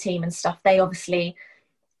choreography team and stuff. They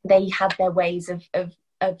had their ways of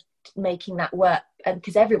making that work,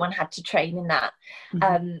 because everyone had to train in that.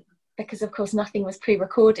 Mm-hmm. Because of course nothing was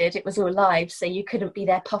pre-recorded, it was all live, so you couldn't be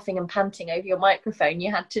there puffing and panting over your microphone.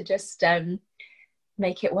 You had to just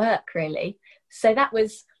make it work, really. So that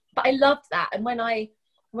was, but I loved that. And when I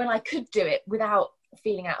could do it without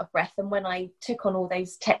feeling out of breath, and when I took on all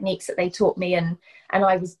those techniques that they taught me and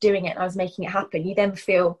I was doing it and I was making it happen, you then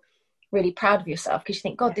feel really proud of yourself, because you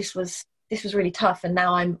think, God, this was really tough, and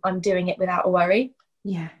now I'm doing it without a worry.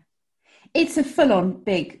 Yeah, it's a full-on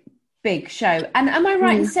big show. And am I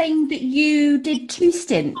right in saying that you did 2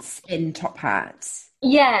 stints in Top Hat?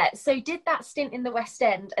 Yeah, so did that stint in the West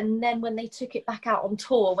End, and then when they took it back out on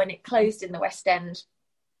tour, when it closed in the West End,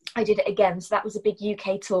 I did it again. So that was a big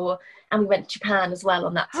UK tour, and we went to Japan as well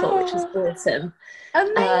on that tour, which was awesome.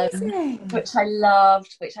 Amazing. Which I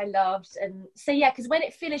loved. And so yeah, because when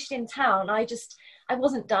it finished in town, I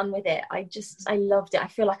wasn't done with it. I loved it. I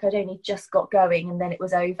feel like I'd only just got going and then it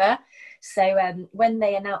was over. So when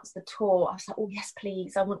they announced the tour, I was like, oh yes,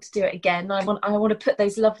 please, I want to do it again. I want to put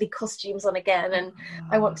those lovely costumes on again, and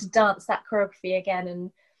I want to dance that choreography again.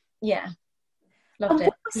 And yeah, loved it.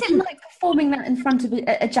 What was it like performing that in front of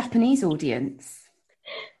a Japanese audience?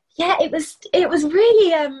 Yeah, it was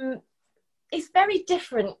really it's very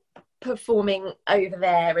different performing over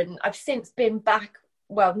there. And I've since been back,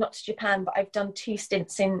 well, not to Japan, but I've done 2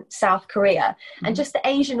 stints in South Korea. Mm-hmm. And just the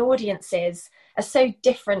Asian audiences are so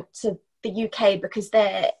different to the UK, because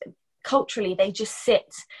culturally they just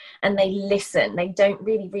sit and they listen. They don't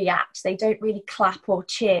really react. They don't really clap or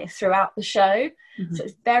cheer throughout the show. Mm-hmm. So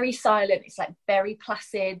it's very silent. It's like very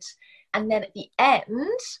placid. And then at the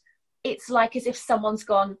end, it's like as if someone's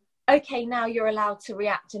gone, okay, now you're allowed to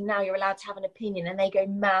react, and now you're allowed to have an opinion, and they go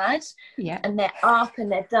mad. Yeah. And they're up and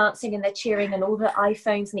they're dancing and they're cheering, and all the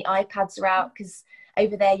iPhones and the iPads are out, because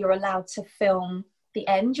over there you're allowed to film the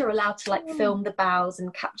end. You're allowed to film the bows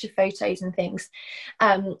and capture photos and things.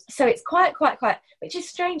 So it's quite, which is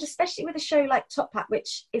strange, especially with a show like Top Hat,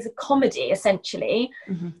 which is a comedy essentially.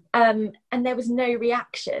 Mm-hmm. And there was no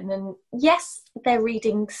reaction. And yes, they're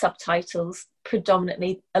reading subtitles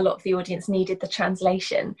predominantly. A lot of the audience needed the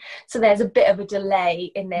translation, so there's a bit of a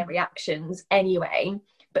delay in their reactions anyway.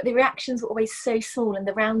 But the reactions were always so small, and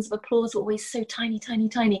the rounds of applause were always so tiny,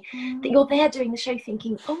 that you're there doing the show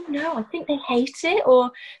thinking, oh no, I think they hate it,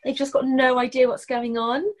 or they've just got no idea what's going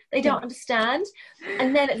on. They don't understand.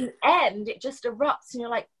 And then at the end, it just erupts, and you're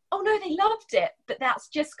like, oh no, they loved it. But that's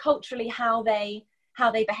just culturally how they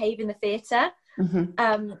behave in the theatre.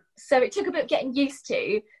 Mm-hmm. So it took a bit of getting used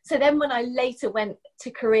to. So then when I later went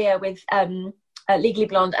to Korea with Legally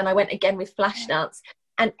Blonde, and I went again with Flashdance,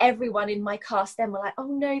 and everyone in my cast then were like, oh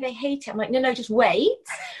no, they hate it. I'm like, no, just wait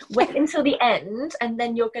until the end, and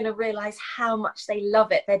then you're going to realise how much they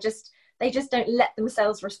love it. They just don't let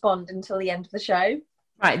themselves respond until the end of the show.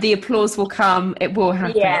 Right, the applause will come, it will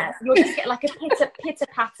happen. Yeah, you'll just get like a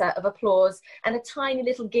pitter-patter of applause and a tiny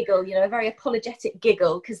little giggle, a very apologetic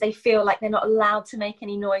giggle, because they feel like they're not allowed to make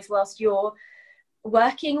any noise whilst you're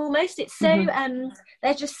working almost. It's so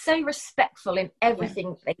they're just so respectful in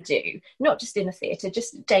everything they do, not just in the theatre,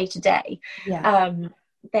 just day to day.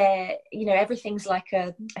 They're everything's like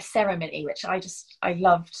a ceremony, which I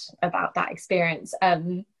loved about that experience.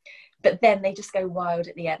 But then they just go wild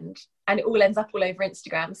at the end, and it all ends up all over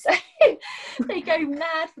Instagram. So they go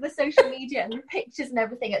mad for the social media and the pictures and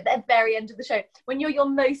everything at the very end of the show. When you're your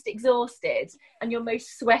most exhausted and you're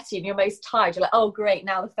most sweaty and you're most tired, you're like, oh, great,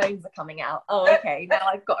 now the phones are coming out. Oh, okay, now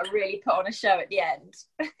I've got to really put on a show at the end.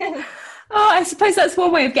 Oh, I suppose that's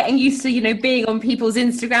one way of getting used to, being on people's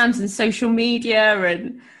Instagrams and social media.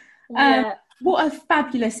 And what a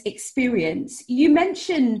fabulous experience. You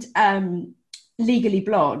mentioned Legally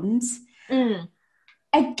Blonde.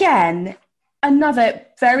 Again, another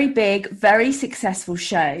very big, very successful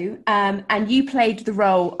show. And you played the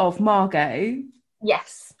role of Margot.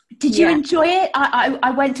 Yes. Did you enjoy it?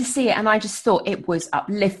 I went to see it and I just thought it was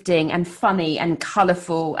uplifting and funny and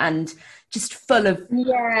colourful and just full of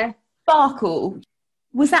sparkle.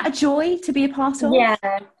 Was that a joy to be a part of? Yeah.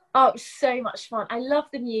 Oh, it was so much fun. I love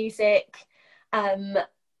the music. I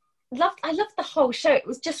loved the whole show. It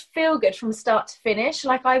was just feel good from start to finish.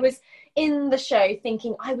 Like, I was in the show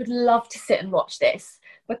thinking I would love to sit and watch this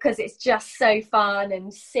because it's just so fun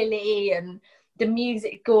and silly and the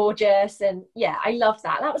music gorgeous, and I love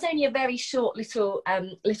that. That was only a very short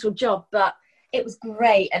little job, but it was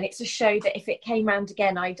great, and it's a show that if it came round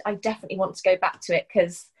again, I definitely want to go back to it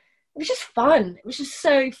because it was just fun. It was just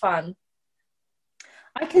so fun.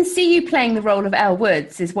 I can see you playing the role of Elle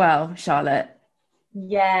Woods as well, Charlotte.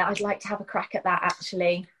 Yeah, I'd like to have a crack at that,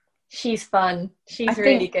 actually. She's fun. She's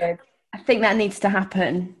really good. I think that needs to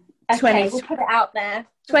happen. Okay, we'll put it out there.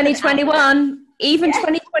 2021, even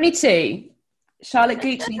 2022. Charlotte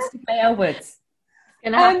Gooch needs to play Elle Woods.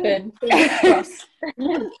 It's going to happen.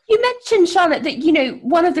 You mentioned, Charlotte, that, you know,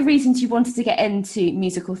 one of the reasons you wanted to get into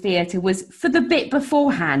musical theatre was for the bit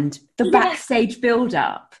beforehand, the backstage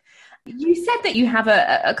build-up. You said that you have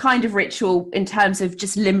a kind of ritual in terms of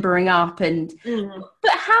just limbering up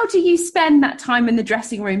but how do you spend that time in the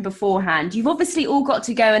dressing room beforehand? You've obviously all got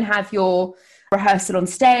to go and have your rehearsal on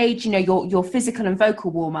stage, you know, your physical and vocal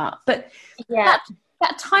warm-up, but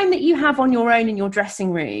that time that you have on your own in your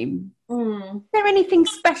dressing room, is there anything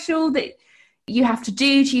special that you have to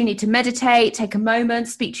do? Do you need to meditate, take a moment,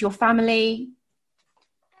 speak to your family?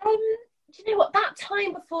 Do you know what? That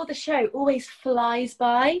time before the show always flies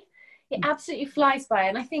by. It absolutely flies by,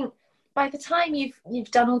 and I think by the time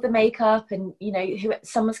you've done all the makeup and, you know,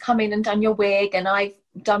 someone's come in and done your wig, and I've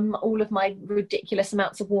done all of my ridiculous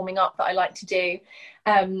amounts of warming up that I like to do.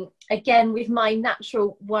 Again, with my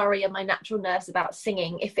natural worry and my natural nerves about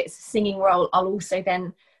singing, if it's a singing role, I'll also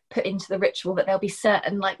then put into the ritual that there'll be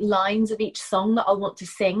certain like lines of each song that I'll want to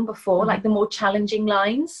sing before, like the more challenging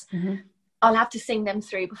lines. I'll have to sing them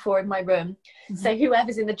through before in my room. So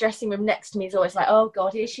whoever's in the dressing room next to me is always like, oh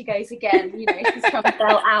God, here she goes again. You know, she's trying to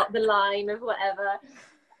spell out the line of whatever.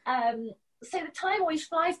 So the time always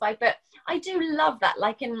flies by, but I do love that.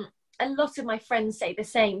 Like, and a lot of my friends say the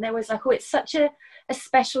same. They're always like, oh, it's such a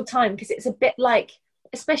special time because it's a bit like,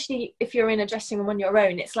 especially if you're in a dressing room on your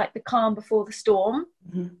own, it's like the calm before the storm.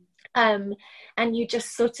 And you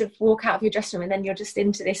just sort of walk out of your dressing room and then you're just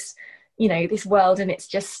into this, you know, this world, and it's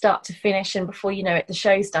just start to finish, and before you know it, the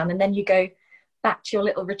show's done, and then you go back to your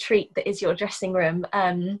little retreat that is your dressing room.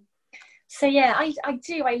 So yeah, I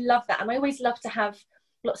love that, and I always love to have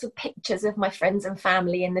lots of pictures of my friends and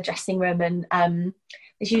family in the dressing room, and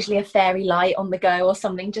there's usually a fairy light on the go or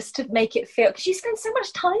something just to make it feel, because you spend so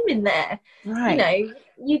much time in there, you know,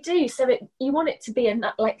 you do, so you want it to be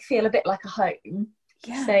feel a bit like a home.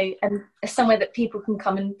 So, and somewhere that people can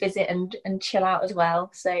come and visit and chill out as well.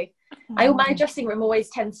 So my dressing room always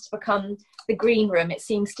tends to become the green room. It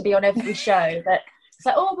seems to be on every show that it's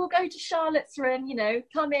like, oh, we'll go to Charlotte's room, you know,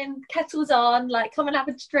 come in, kettle's on, like come and have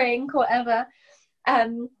a drink or whatever.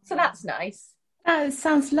 So that's nice. That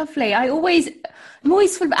sounds lovely. I'm always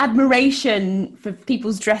full of admiration for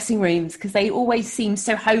people's dressing rooms because they always seem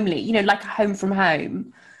so homely, you know, like a home from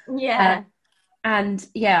home. And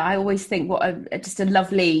I always think what just a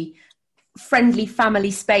lovely, friendly family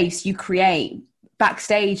space you create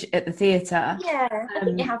backstage at the theatre. I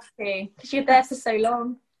think you have to, because you're there for so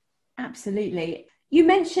long. Absolutely. You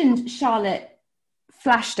mentioned, Charlotte,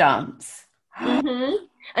 Flashdance.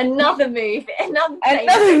 Another movie.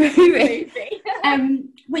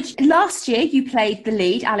 Which last year you played the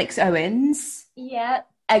lead, Alex Owens.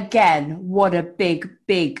 Again, what a big,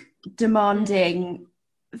 demanding,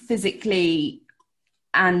 physically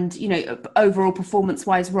and, you know, overall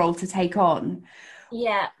performance-wise role to take on.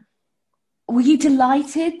 Were you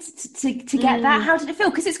delighted to get that? How did it feel?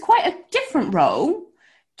 Because it's quite a different role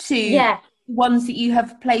to ones that you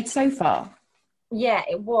have played so far.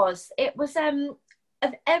 It was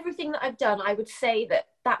of everything that I've done, I would say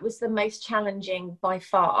that was the most challenging by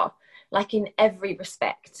far, like in every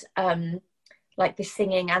respect, like the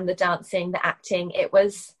singing and the dancing, the acting. It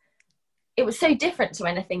was so different to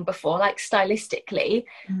anything before, like stylistically,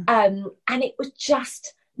 and it was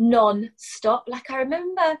just non-stop. Like, I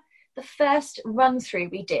remember the first run through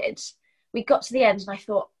we got to the end and I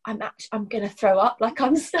thought, I'm gonna throw up. Like,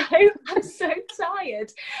 I'm so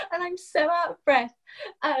tired and I'm so out of breath,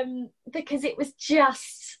 because it was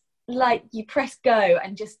just like you press go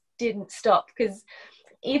and just didn't stop, because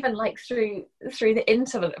even like through the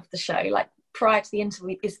interval of the show, like prior to the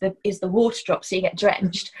interval is the water drop, so you get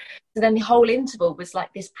drenched. So then the whole interval was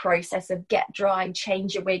like this process of get dry,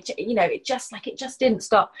 change your wig, you know, it just didn't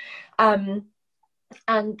stop. And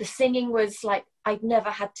the singing was like, I'd never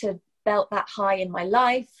had to belt that high in my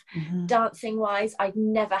life. Dancing wise, I'd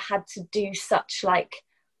never had to do such like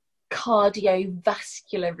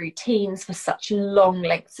cardiovascular routines for such long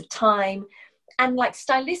lengths of time. And like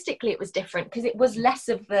stylistically it was different, because it was less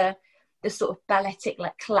of the sort of balletic,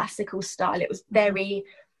 like classical style. It was very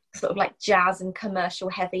sort of like jazz and commercial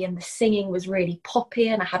heavy, and the singing was really poppy,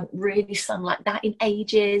 and I hadn't really sung like that in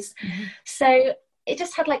ages. So it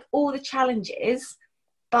just had like all the challenges,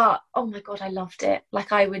 but oh my god, I loved it.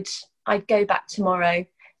 Like I'd go back tomorrow.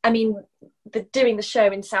 I mean, doing the show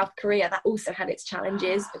in South Korea, that also had its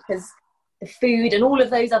challenges, because the food and all of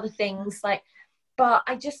those other things, like, but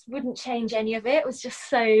I just wouldn't change any of it. It was just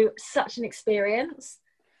such an experience.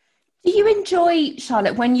 Do you enjoy,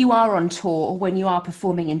 Charlotte, when you are on tour, or when you are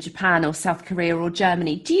performing in Japan or South Korea or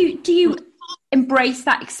Germany, do you embrace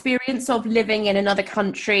that experience of living in another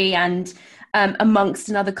country and amongst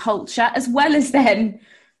another culture, as well as then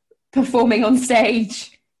performing on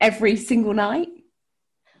stage every single night?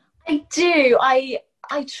 I do. I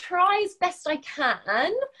try as best I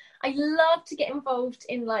can. I love to get involved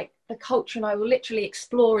in like the culture, and I will literally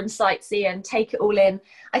explore and sightsee and take it all in.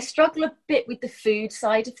 I struggle a bit with the food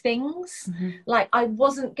side of things. Like I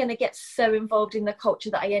wasn't going to get so involved in the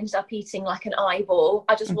culture that I ended up eating like an eyeball.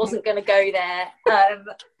 I just wasn't going to go there.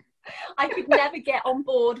 I could never get on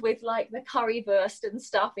board with like the currywurst and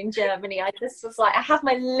stuff in Germany. I just was like, I have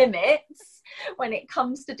my limits when it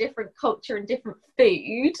comes to different culture and different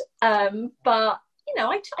food. But you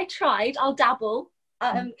know, I tried. I'll dabble.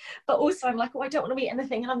 But also I'm like, oh, I don't want to eat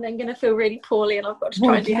anything, and I'm then going to feel really poorly, and I've got to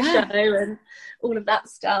try and do the show and all of that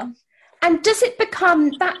stuff. And does it become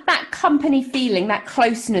that company feeling, that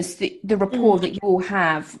closeness, the rapport that you all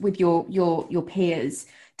have with your peers,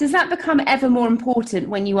 does that become ever more important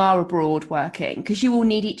when you are abroad working, because you all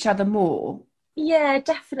need each other more? Yeah,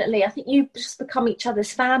 definitely. I think you just become each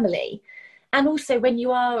other's family. And also when you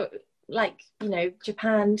are like, you know,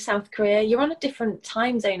 Japan, South Korea, you're on a different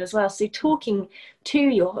time zone as well. So talking to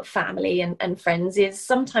your family and friends is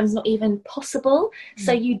sometimes not even possible.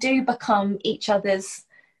 So you do become each other's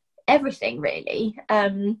everything, really.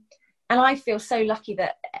 And I feel so lucky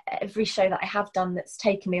that every show that I have done that's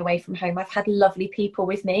taken me away from home, I've had lovely people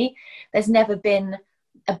with me. There's never been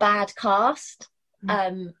a bad cast,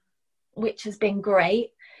 which has been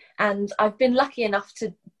great. And I've been lucky enough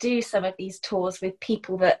to do some of these tours with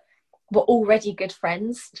people that were already good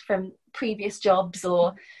friends from previous jobs,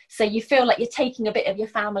 or so you feel like you're taking a bit of your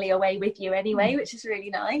family away with you anyway, which is really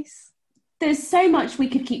nice. There's so much we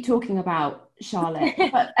could keep talking about, Charlotte.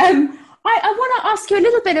 But I want to ask you a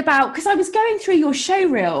little bit about, because I was going through your show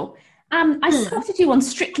reel, and I spotted you on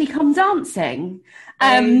Strictly Come Dancing.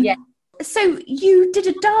 Yeah. So you did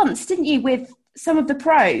a dance, didn't you, with some of the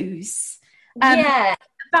pros? Yeah.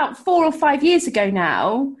 About 4 or 5 years ago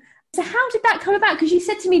now. So how did that come about? Because you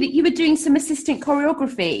said to me that you were doing some assistant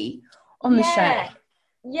choreography on the show.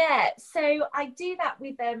 Yeah, so I do that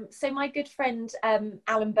with so my good friend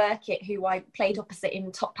Alan Burkitt, who I played opposite in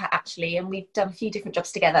Top Hat actually, and we've done a few different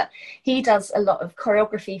jobs together. He does a lot of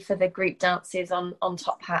choreography for the group dances on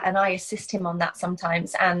Top Hat, and I assist him on that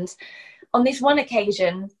sometimes. And on this one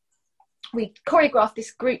occasion, we choreographed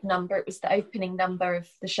this group number. It was the opening number of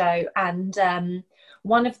the show, and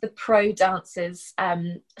one of the pro dancers,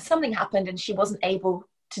 something happened and she wasn't able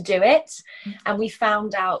to do it, and we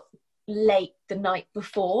found out late the night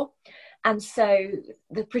before. And so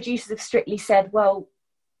the producers of Strictly said, well,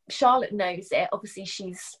 Charlotte knows it, obviously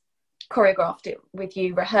she's choreographed it with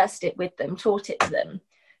you, rehearsed it with them, taught it to them,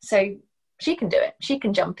 so she can do it, she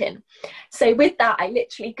can jump in. So with that, I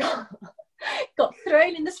literally got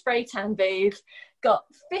thrown in the spray tan booth, got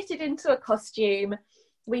fitted into a costume.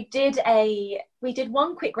 We did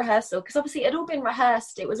one quick rehearsal, because obviously it had all been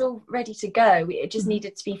rehearsed, it was all ready to go, it just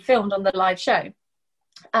needed to be filmed on the live show.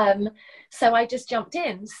 So I just jumped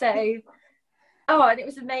in. And it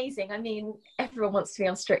was amazing. I mean, everyone wants to be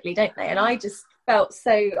on Strictly, don't they? And I just felt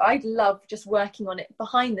I love just working on it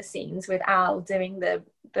behind the scenes with Al doing the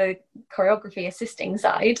choreography assisting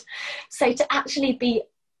side. So to actually be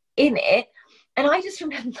in it, and I just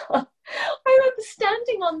remember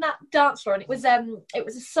standing on that dance floor, and it was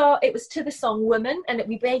to the song Woman, and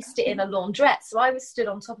we based it in a laundrette. So I was stood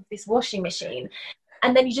on top of this washing machine,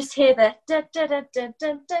 and then you just hear the da, da, da, da,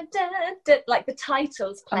 da, da, da, da, like the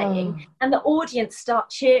titles playing, and the audience start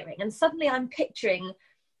cheering, and suddenly I'm picturing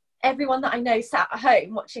everyone that I know sat at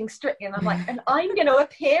home watching Strictly, and I'm like, and I'm going to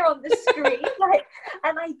appear on the screen, like,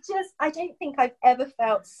 and I don't think I've ever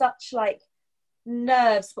felt such like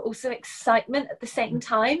nerves, but also excitement at the same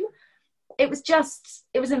time. It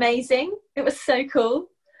was amazing. It was so cool.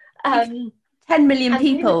 10 million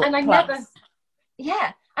people, and I plus.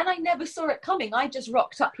 never saw it coming. I just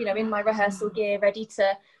rocked up, in my rehearsal gear, ready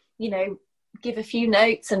to, give a few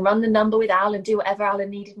notes and run the number with Al and do whatever Alan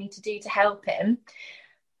needed me to do to help him.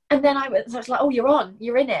 And then I was like, oh,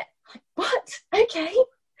 you're in it. Like, what? Okay.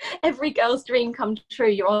 Every girl's dream come true.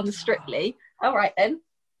 You're on Strictly. All right then.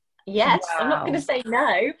 Yes. Wow. I'm not going to say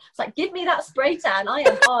no. It's like, give me that spray tan. I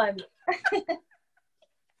am on.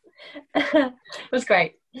 It was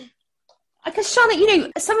great. Because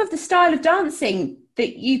Charlotte, some of the style of dancing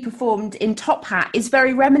that you performed in Top Hat is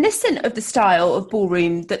very reminiscent of the style of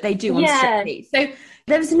ballroom that they do on Strictly. So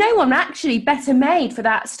there was no one actually better made for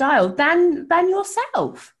that style than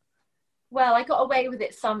yourself. Well, I got away with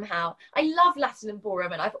it somehow. I love Latin and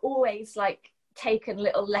ballroom, and I've always taken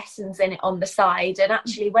little lessons in it on the side. And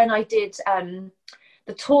actually, when I did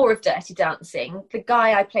the tour of Dirty Dancing, the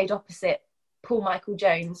guy I played opposite, Paul Michael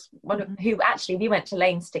Jones, who actually we went to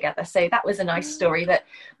Lanes together, so that was a nice story that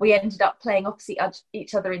we ended up playing opposite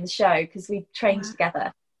each other in the show because we trained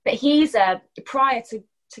together. But he's prior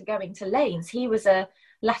to going to Lanes, he was a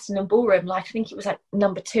Latin and ballroom, I think he was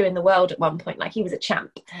number 2 in the world at one point, he was a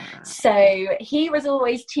champ. So he was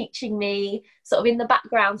always teaching me sort of in the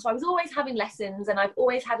background, so I was always having lessons and I've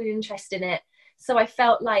always had an interest in it, so I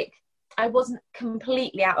felt like I wasn't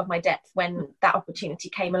completely out of my depth when that opportunity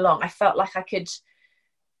came along. I felt like I could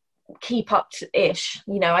keep up-ish,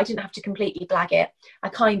 I didn't have to completely blag it. I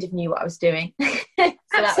kind of knew what I was doing. So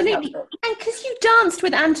absolutely. And because you danced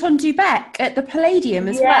with Anton du Beke at the Palladium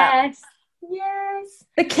as well. Yes.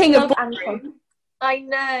 The king of ballroom. I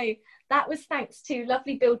know. That was thanks to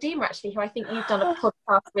lovely Bill Deemer, actually, who I think you've done a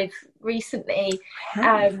podcast with recently.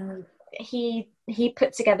 He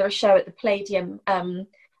put together a show at the Palladium, and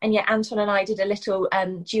Anton and I did a little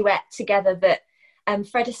duet together that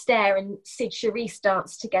Fred Astaire and Sid Charisse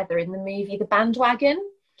danced together in the movie The Bandwagon.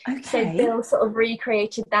 Okay. So Bill sort of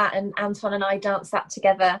recreated that, and Anton and I danced that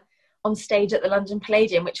together on stage at the London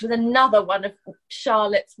Palladium, which was another one of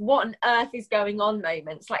Charlotte's what on earth is going on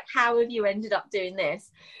moments. How have you ended up doing this?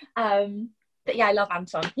 But I love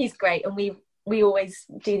Anton. He's great, and we always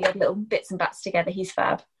do the other little bits and bats together. He's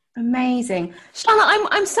fab. Amazing. Charlotte,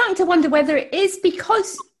 I'm starting to wonder whether it is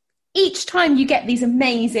because each time you get these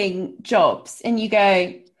amazing jobs and you go,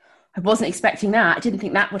 I wasn't expecting that, I didn't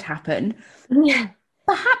think that would happen. Yeah.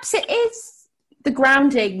 Perhaps it is the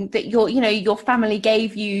grounding that your family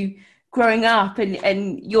gave you growing up,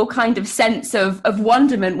 and your kind of sense of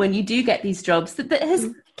wonderment when you do get these jobs that has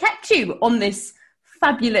kept you on this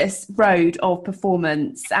fabulous road of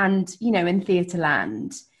performance and, in theatre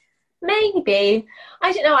land. Maybe.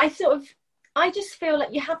 I don't know. I just feel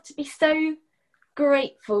like you have to be so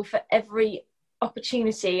grateful for every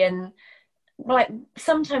opportunity. And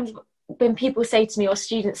sometimes when people say to me, or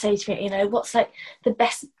students say to me, what's the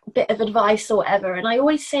best bit of advice or whatever, and I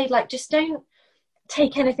always say just don't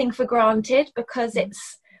take anything for granted, because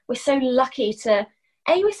we're so lucky to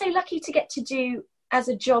get to do as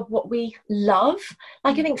a job what we love.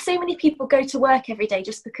 I think so many people go to work every day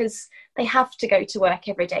just because they have to go to work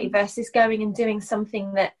every day, versus going and doing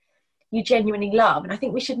something that you genuinely love. And I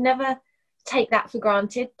think we should never take that for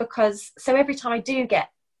granted, because every time I do get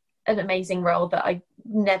an amazing role that I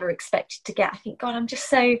never expected to get, I think, God, I'm just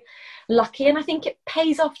so lucky. And I think it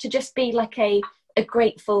pays off to just be a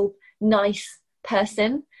grateful, nice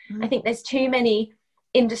person. I think there's too many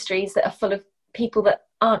industries that are full of people that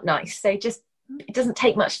aren't nice. So it doesn't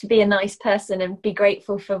take much to be a nice person and be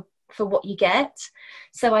grateful for what you get.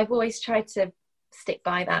 So I've always tried to stick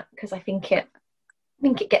by that, because I think it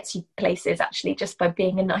gets you places, actually, just by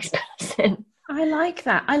being a nice person. I like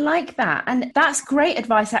that. And that's great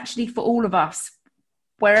advice, actually, for all of us,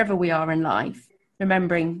 wherever we are in life,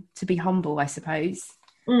 remembering to be humble, I suppose.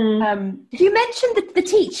 You mentioned the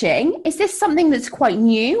teaching. Is this something that's quite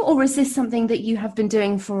new, or is this something that you have been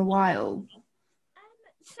doing for a while?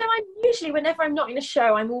 So I'm usually, whenever I'm not in a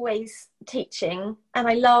show, I'm always teaching, and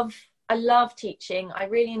I love teaching. I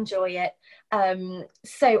really enjoy it.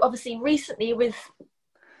 So obviously recently, with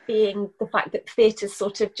being the fact that theatre's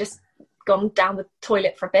sort of just gone down the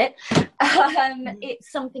toilet for a bit,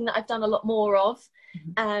 it's something that I've done a lot more of.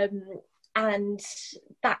 And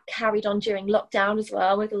that carried on during lockdown as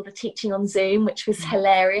well, with all the teaching on Zoom, which was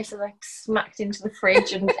hilarious, as I smacked into the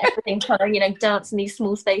fridge and everything, trying to dance in these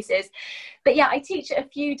small spaces. But I teach at a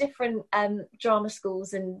few different drama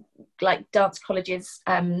schools and dance colleges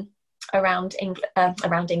around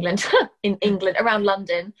England, in England, around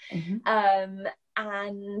London.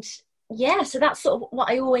 And yeah, so that's sort of what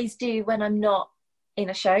I always do when I'm not in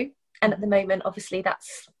a show. And at the moment, obviously,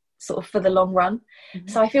 that's sort of for the long run.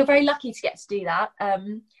 So I feel very lucky to get to do that.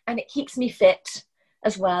 And it keeps me fit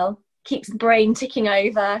as well, keeps the brain ticking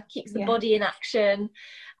over, keeps the body in action.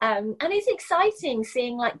 And it's exciting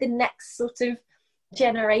seeing like the next sort of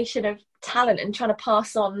generation of talent and trying to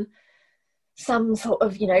pass on some sort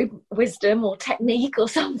of, you know, wisdom or technique or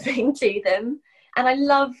something to them. And I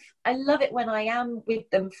love it when I am with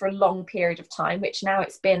them for a long period of time, which now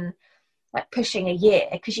it's been like pushing a year,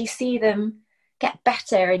 because you see them get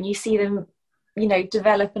better and you see them, you know,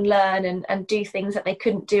 develop and learn and do things that they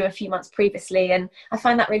couldn't do a few months previously. And I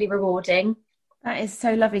find that really rewarding. That is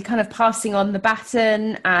so lovely, kind of passing on the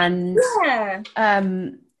baton. And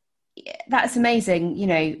that's amazing, you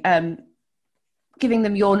know, giving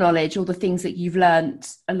them your knowledge, all the things that you've learned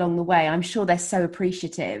along the way. I'm sure they're so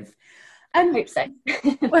appreciative. I hope so.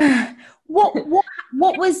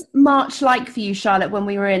 What was March like for you, Charlotte, when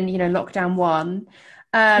we were in, you know, lockdown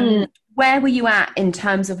 1? Where were you at in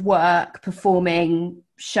terms of work, performing,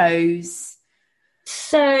 shows?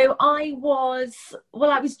 So I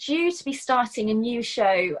was due to be starting a new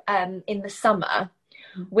show in the summer,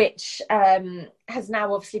 which has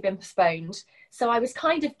now obviously been postponed. So I was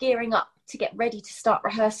kind of gearing up to get ready to start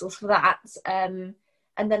rehearsals for that. And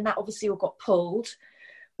then that obviously all got pulled,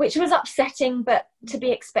 which was upsetting, but to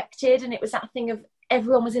be expected. And it was that thing of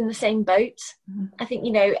everyone was in the same boat. I think,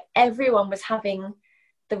 you know, everyone was having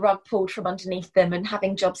the rug pulled from underneath them and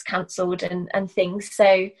having jobs cancelled and things.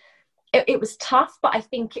 So it was tough, but I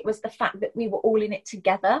think it was the fact that we were all in it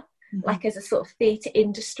together, like as a sort of theatre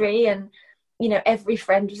industry, and, you know, every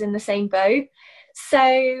friend was in the same boat.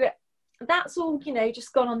 So that's all, you know,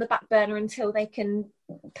 just gone on the back burner until they can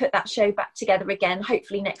put that show back together again,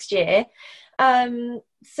 hopefully next year.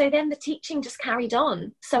 So then the teaching just carried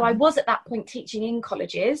on. So I was at that point teaching in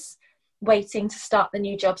colleges, waiting to start the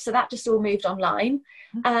new job. So that just all moved online.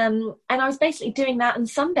 And I was basically doing that and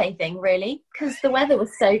sunbathing, really, because the weather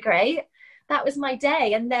was so great. That was my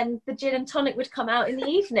day. And then the gin and tonic would come out in the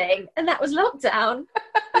evening, and that was lockdown.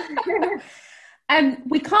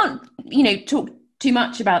 We can't, you know, talk too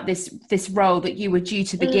much about this role that you were due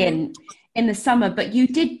to begin in the summer, but you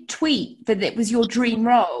did tweet that it was your dream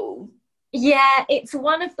role. Yeah, it's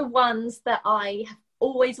one of the ones that I have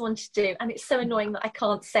always wanted to do, and it's so annoying that I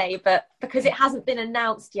can't say, but because it hasn't been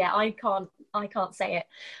announced yet, I can't say it.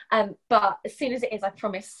 But as soon as it is, I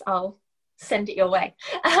promise I'll send it your way.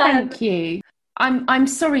 Thank you. I'm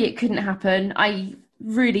sorry it couldn't happen. I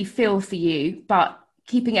really feel for you, but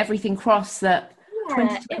keeping everything crossed that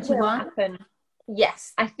 2021 it will happen.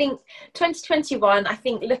 Yes, I think 2021, I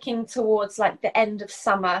think looking towards like the end of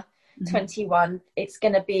summer 21, it's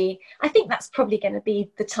going to be, I think that's probably going to be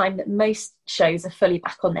the time that most shows are fully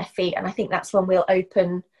back on their feet, and I think that's when we'll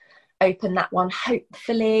open that one,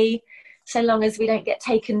 hopefully, so long as we don't get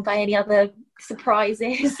taken by any other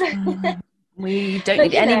surprises. We don't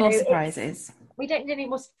need any more surprises. We don't need any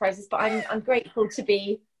more surprises, but I'm grateful to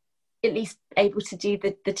be at least able to do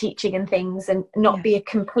the teaching and things and not be a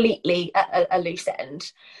completely a loose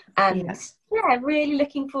end. And really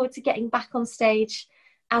looking forward to getting back on stage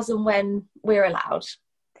as and when we're allowed,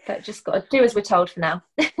 but just got to do as we're told for now.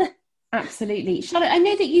 Absolutely. Charlotte, I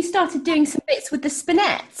know that you started doing some bits with the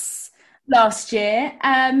Spinettes last year.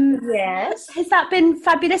 Yes. Has that been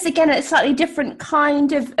fabulous? Again, a slightly different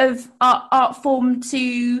kind of art form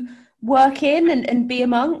to work in and be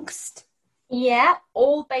amongst. Yeah,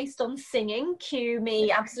 all based on singing. Cue me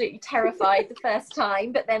absolutely terrified the first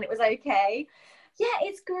time, but then it was okay. Yeah,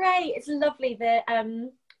 it's great. It's lovely.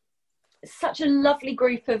 Such a lovely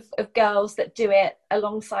group of girls that do it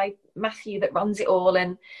alongside Matthew that runs it all,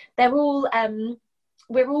 and they're all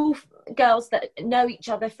we're all girls that know each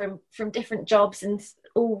other from different jobs and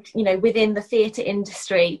all, you know, within the theatre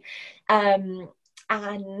industry. And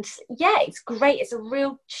yeah, it's great. It's a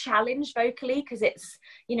real challenge vocally, because it's,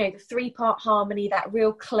 you know, the 3-part harmony, that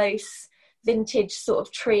real close vintage sort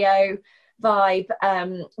of trio vibe,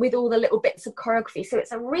 with all the little bits of choreography. So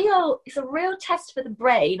it's a real test for the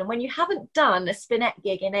brain. And when you haven't done a Spinette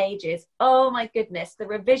gig in ages, oh my goodness, the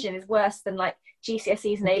revision is worse than like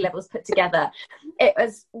GCSEs and A-levels put together. It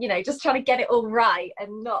was, you know, just trying to get it all right,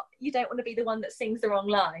 and you don't want to be the one that sings the wrong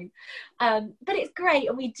line. But it's great,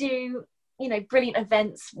 and we do, you know, brilliant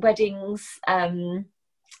events, weddings,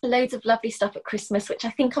 loads of lovely stuff at Christmas, which I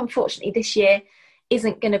think unfortunately this year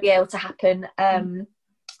isn't going to be able to happen.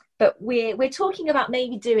 But we're talking about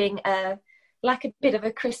maybe doing like a bit of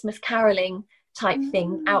a Christmas caroling type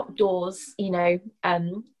thing outdoors, you know,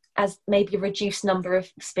 as maybe a reduced number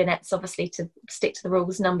of spinettes, obviously, to stick to the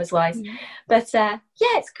rules numbers wise. But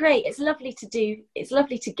it's great. It's lovely to do. It's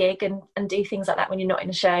lovely to gig and do things like that when you're not in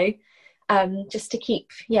a show, just to keep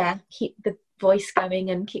the voice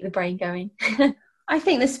going and keep the brain going. I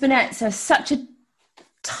think the spinettes are such a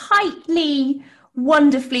tightly,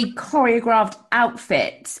 wonderfully choreographed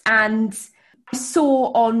outfit, and I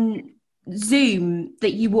saw on Zoom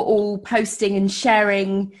that you were all posting and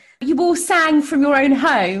sharing. You all sang from your own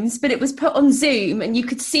homes, but it was put on Zoom and you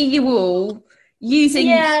could see you all using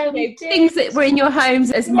things that were in your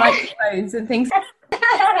homes as microphones and things.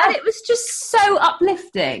 And it was just so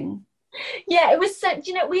uplifting. Yeah, it was so,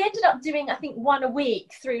 we ended up doing, I think, one a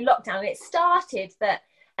week through lockdown. It started that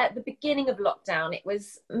at the beginning of lockdown, it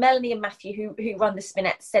was Melanie and Matthew who run the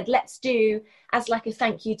Spinettes said, let's do, as like a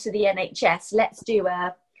thank you to the NHS, let's do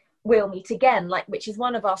a We'll Meet Again, which is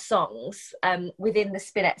one of our songs within the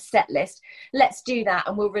Spinettes set list. Let's do that,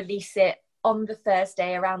 and we'll release it on the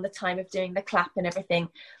Thursday around the time of doing the clap and everything.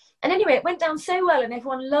 And anyway, it went down so well and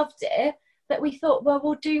everyone loved it that we thought, well,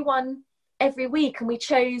 we'll do one every week. And we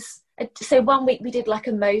chose, so one week we did like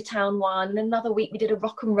a Motown one, and another week we did a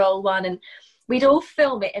rock and roll one, and we'd all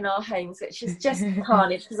film it in our homes, which is just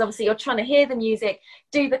carnage, because obviously you're trying to hear the music,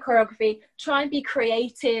 do the choreography, try and be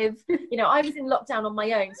creative. I was in lockdown on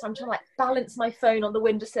my own, so I'm trying to balance my phone on the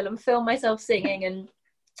windowsill and film myself singing,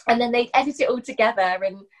 and then they edit it all together,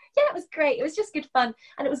 and it was great. It was just good fun,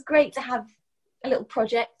 and it was great to have a little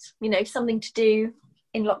project, something to do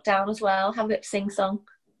in lockdown as well, have a bit of sing-song.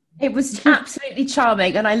 It was absolutely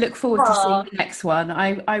charming, and I look forward to seeing the next one.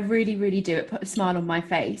 I really, really do. It put a smile on my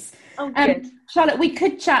face. Oh, good. Charlotte, we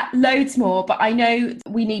could chat loads more, but I know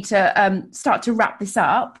we need to start to wrap this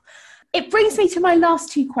up. It brings me to my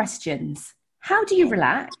last two questions. How do you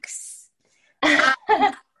relax?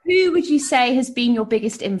 Who would you say has been your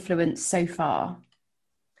biggest influence so far?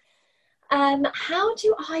 How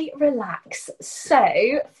do I relax?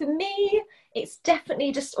 So for me, it's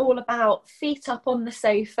definitely just all about feet up on the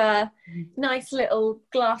sofa, nice little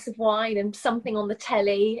glass of wine and something on the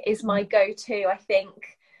telly is my go-to, I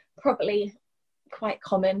think. Probably quite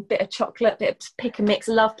common, bit of chocolate, bit of pick and mix.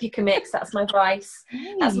 Love pick and mix. That's my vice.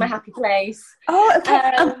 That's my happy place. Oh,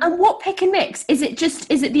 okay. And what pick and mix? Is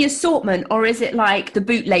it the assortment, or is it like the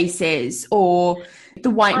bootlaces or the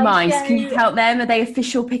white mice? Can you help them? Are they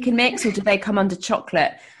official pick and mix, or do they come under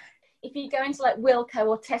chocolate? If you go into Wilko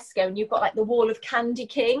or Tesco and you've got the wall of Candy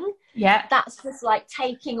King, that's just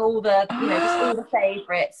taking all the just all the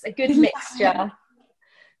favourites, a good mixture.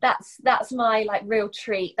 That's my real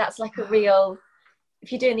treat. That's a real,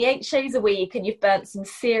 if you're doing the 8 shows a week and you've burnt some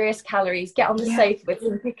serious calories, get on the sofa with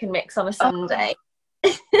some pick and mix on a Sunday.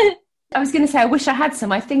 I was going to say, I wish I had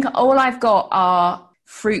some. I think all I've got are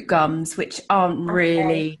fruit gums, which aren't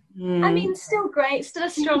really... I mean, still great, still a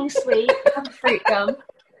strong sweet. Have a fruit gum.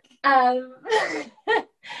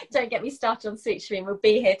 Don't get me started on Sweet Stream. We'll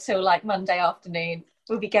be here till Monday afternoon.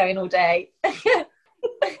 We'll be going all day.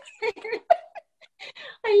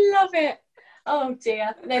 I love it. Oh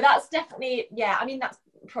dear. No, that's definitely, I mean, that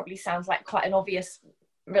probably sounds like quite an obvious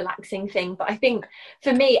relaxing thing, but I think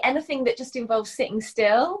for me, anything that just involves sitting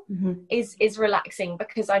still is relaxing,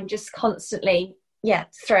 because I'm just constantly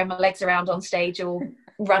throwing my legs around on stage or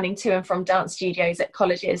running to and from dance studios at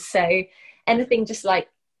colleges. So anything just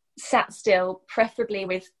sat still, preferably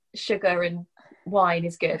with sugar and wine,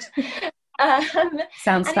 is good.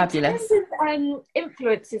 Sounds fabulous. In terms of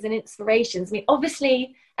influences and inspirations, I mean,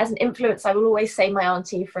 obviously as an influence I will always say my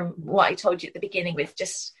auntie, from what I told you at the beginning with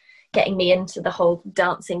just getting me into the whole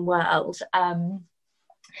dancing world. And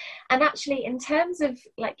actually in terms of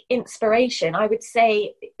inspiration, I would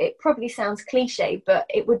say, it probably sounds cliche, but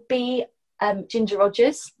it would be Ginger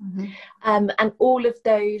Rogers, and all of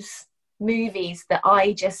those movies that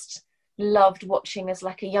I just loved watching as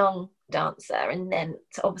a young dancer, and then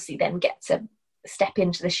to obviously then get to step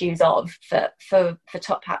into the shoes of for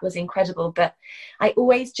Top Hat was incredible. But I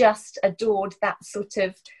always just adored that sort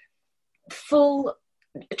of full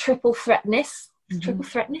triple threatness. Triple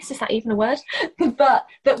threatness, is that even a word? but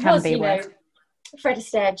that can was, Fred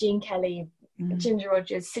Astaire, Gene Kelly, Ginger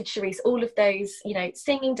Rogers, Sid Charisse, all of those,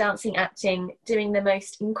 singing, dancing, acting, doing the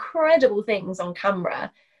most incredible things on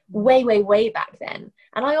camera way back then.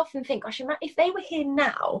 And I often think, gosh, if they were here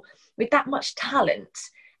now with that much talent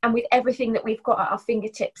and with everything that we've got at our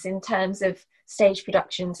fingertips in terms of stage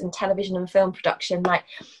productions and television and film production, I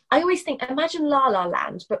always think, imagine La La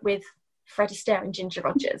Land but with Fred Astaire and Ginger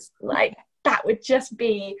Rogers. That would just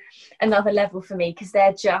be another level for me, because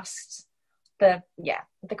they're just the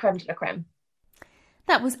creme de la creme.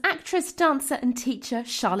 That was actress, dancer and teacher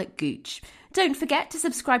Charlotte Gooch. Don't forget to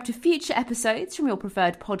subscribe to future episodes from your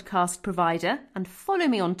preferred podcast provider and follow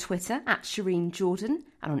me on Twitter at Shireen Jordan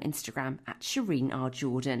and on Instagram at Shireen R.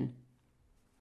 Jordan.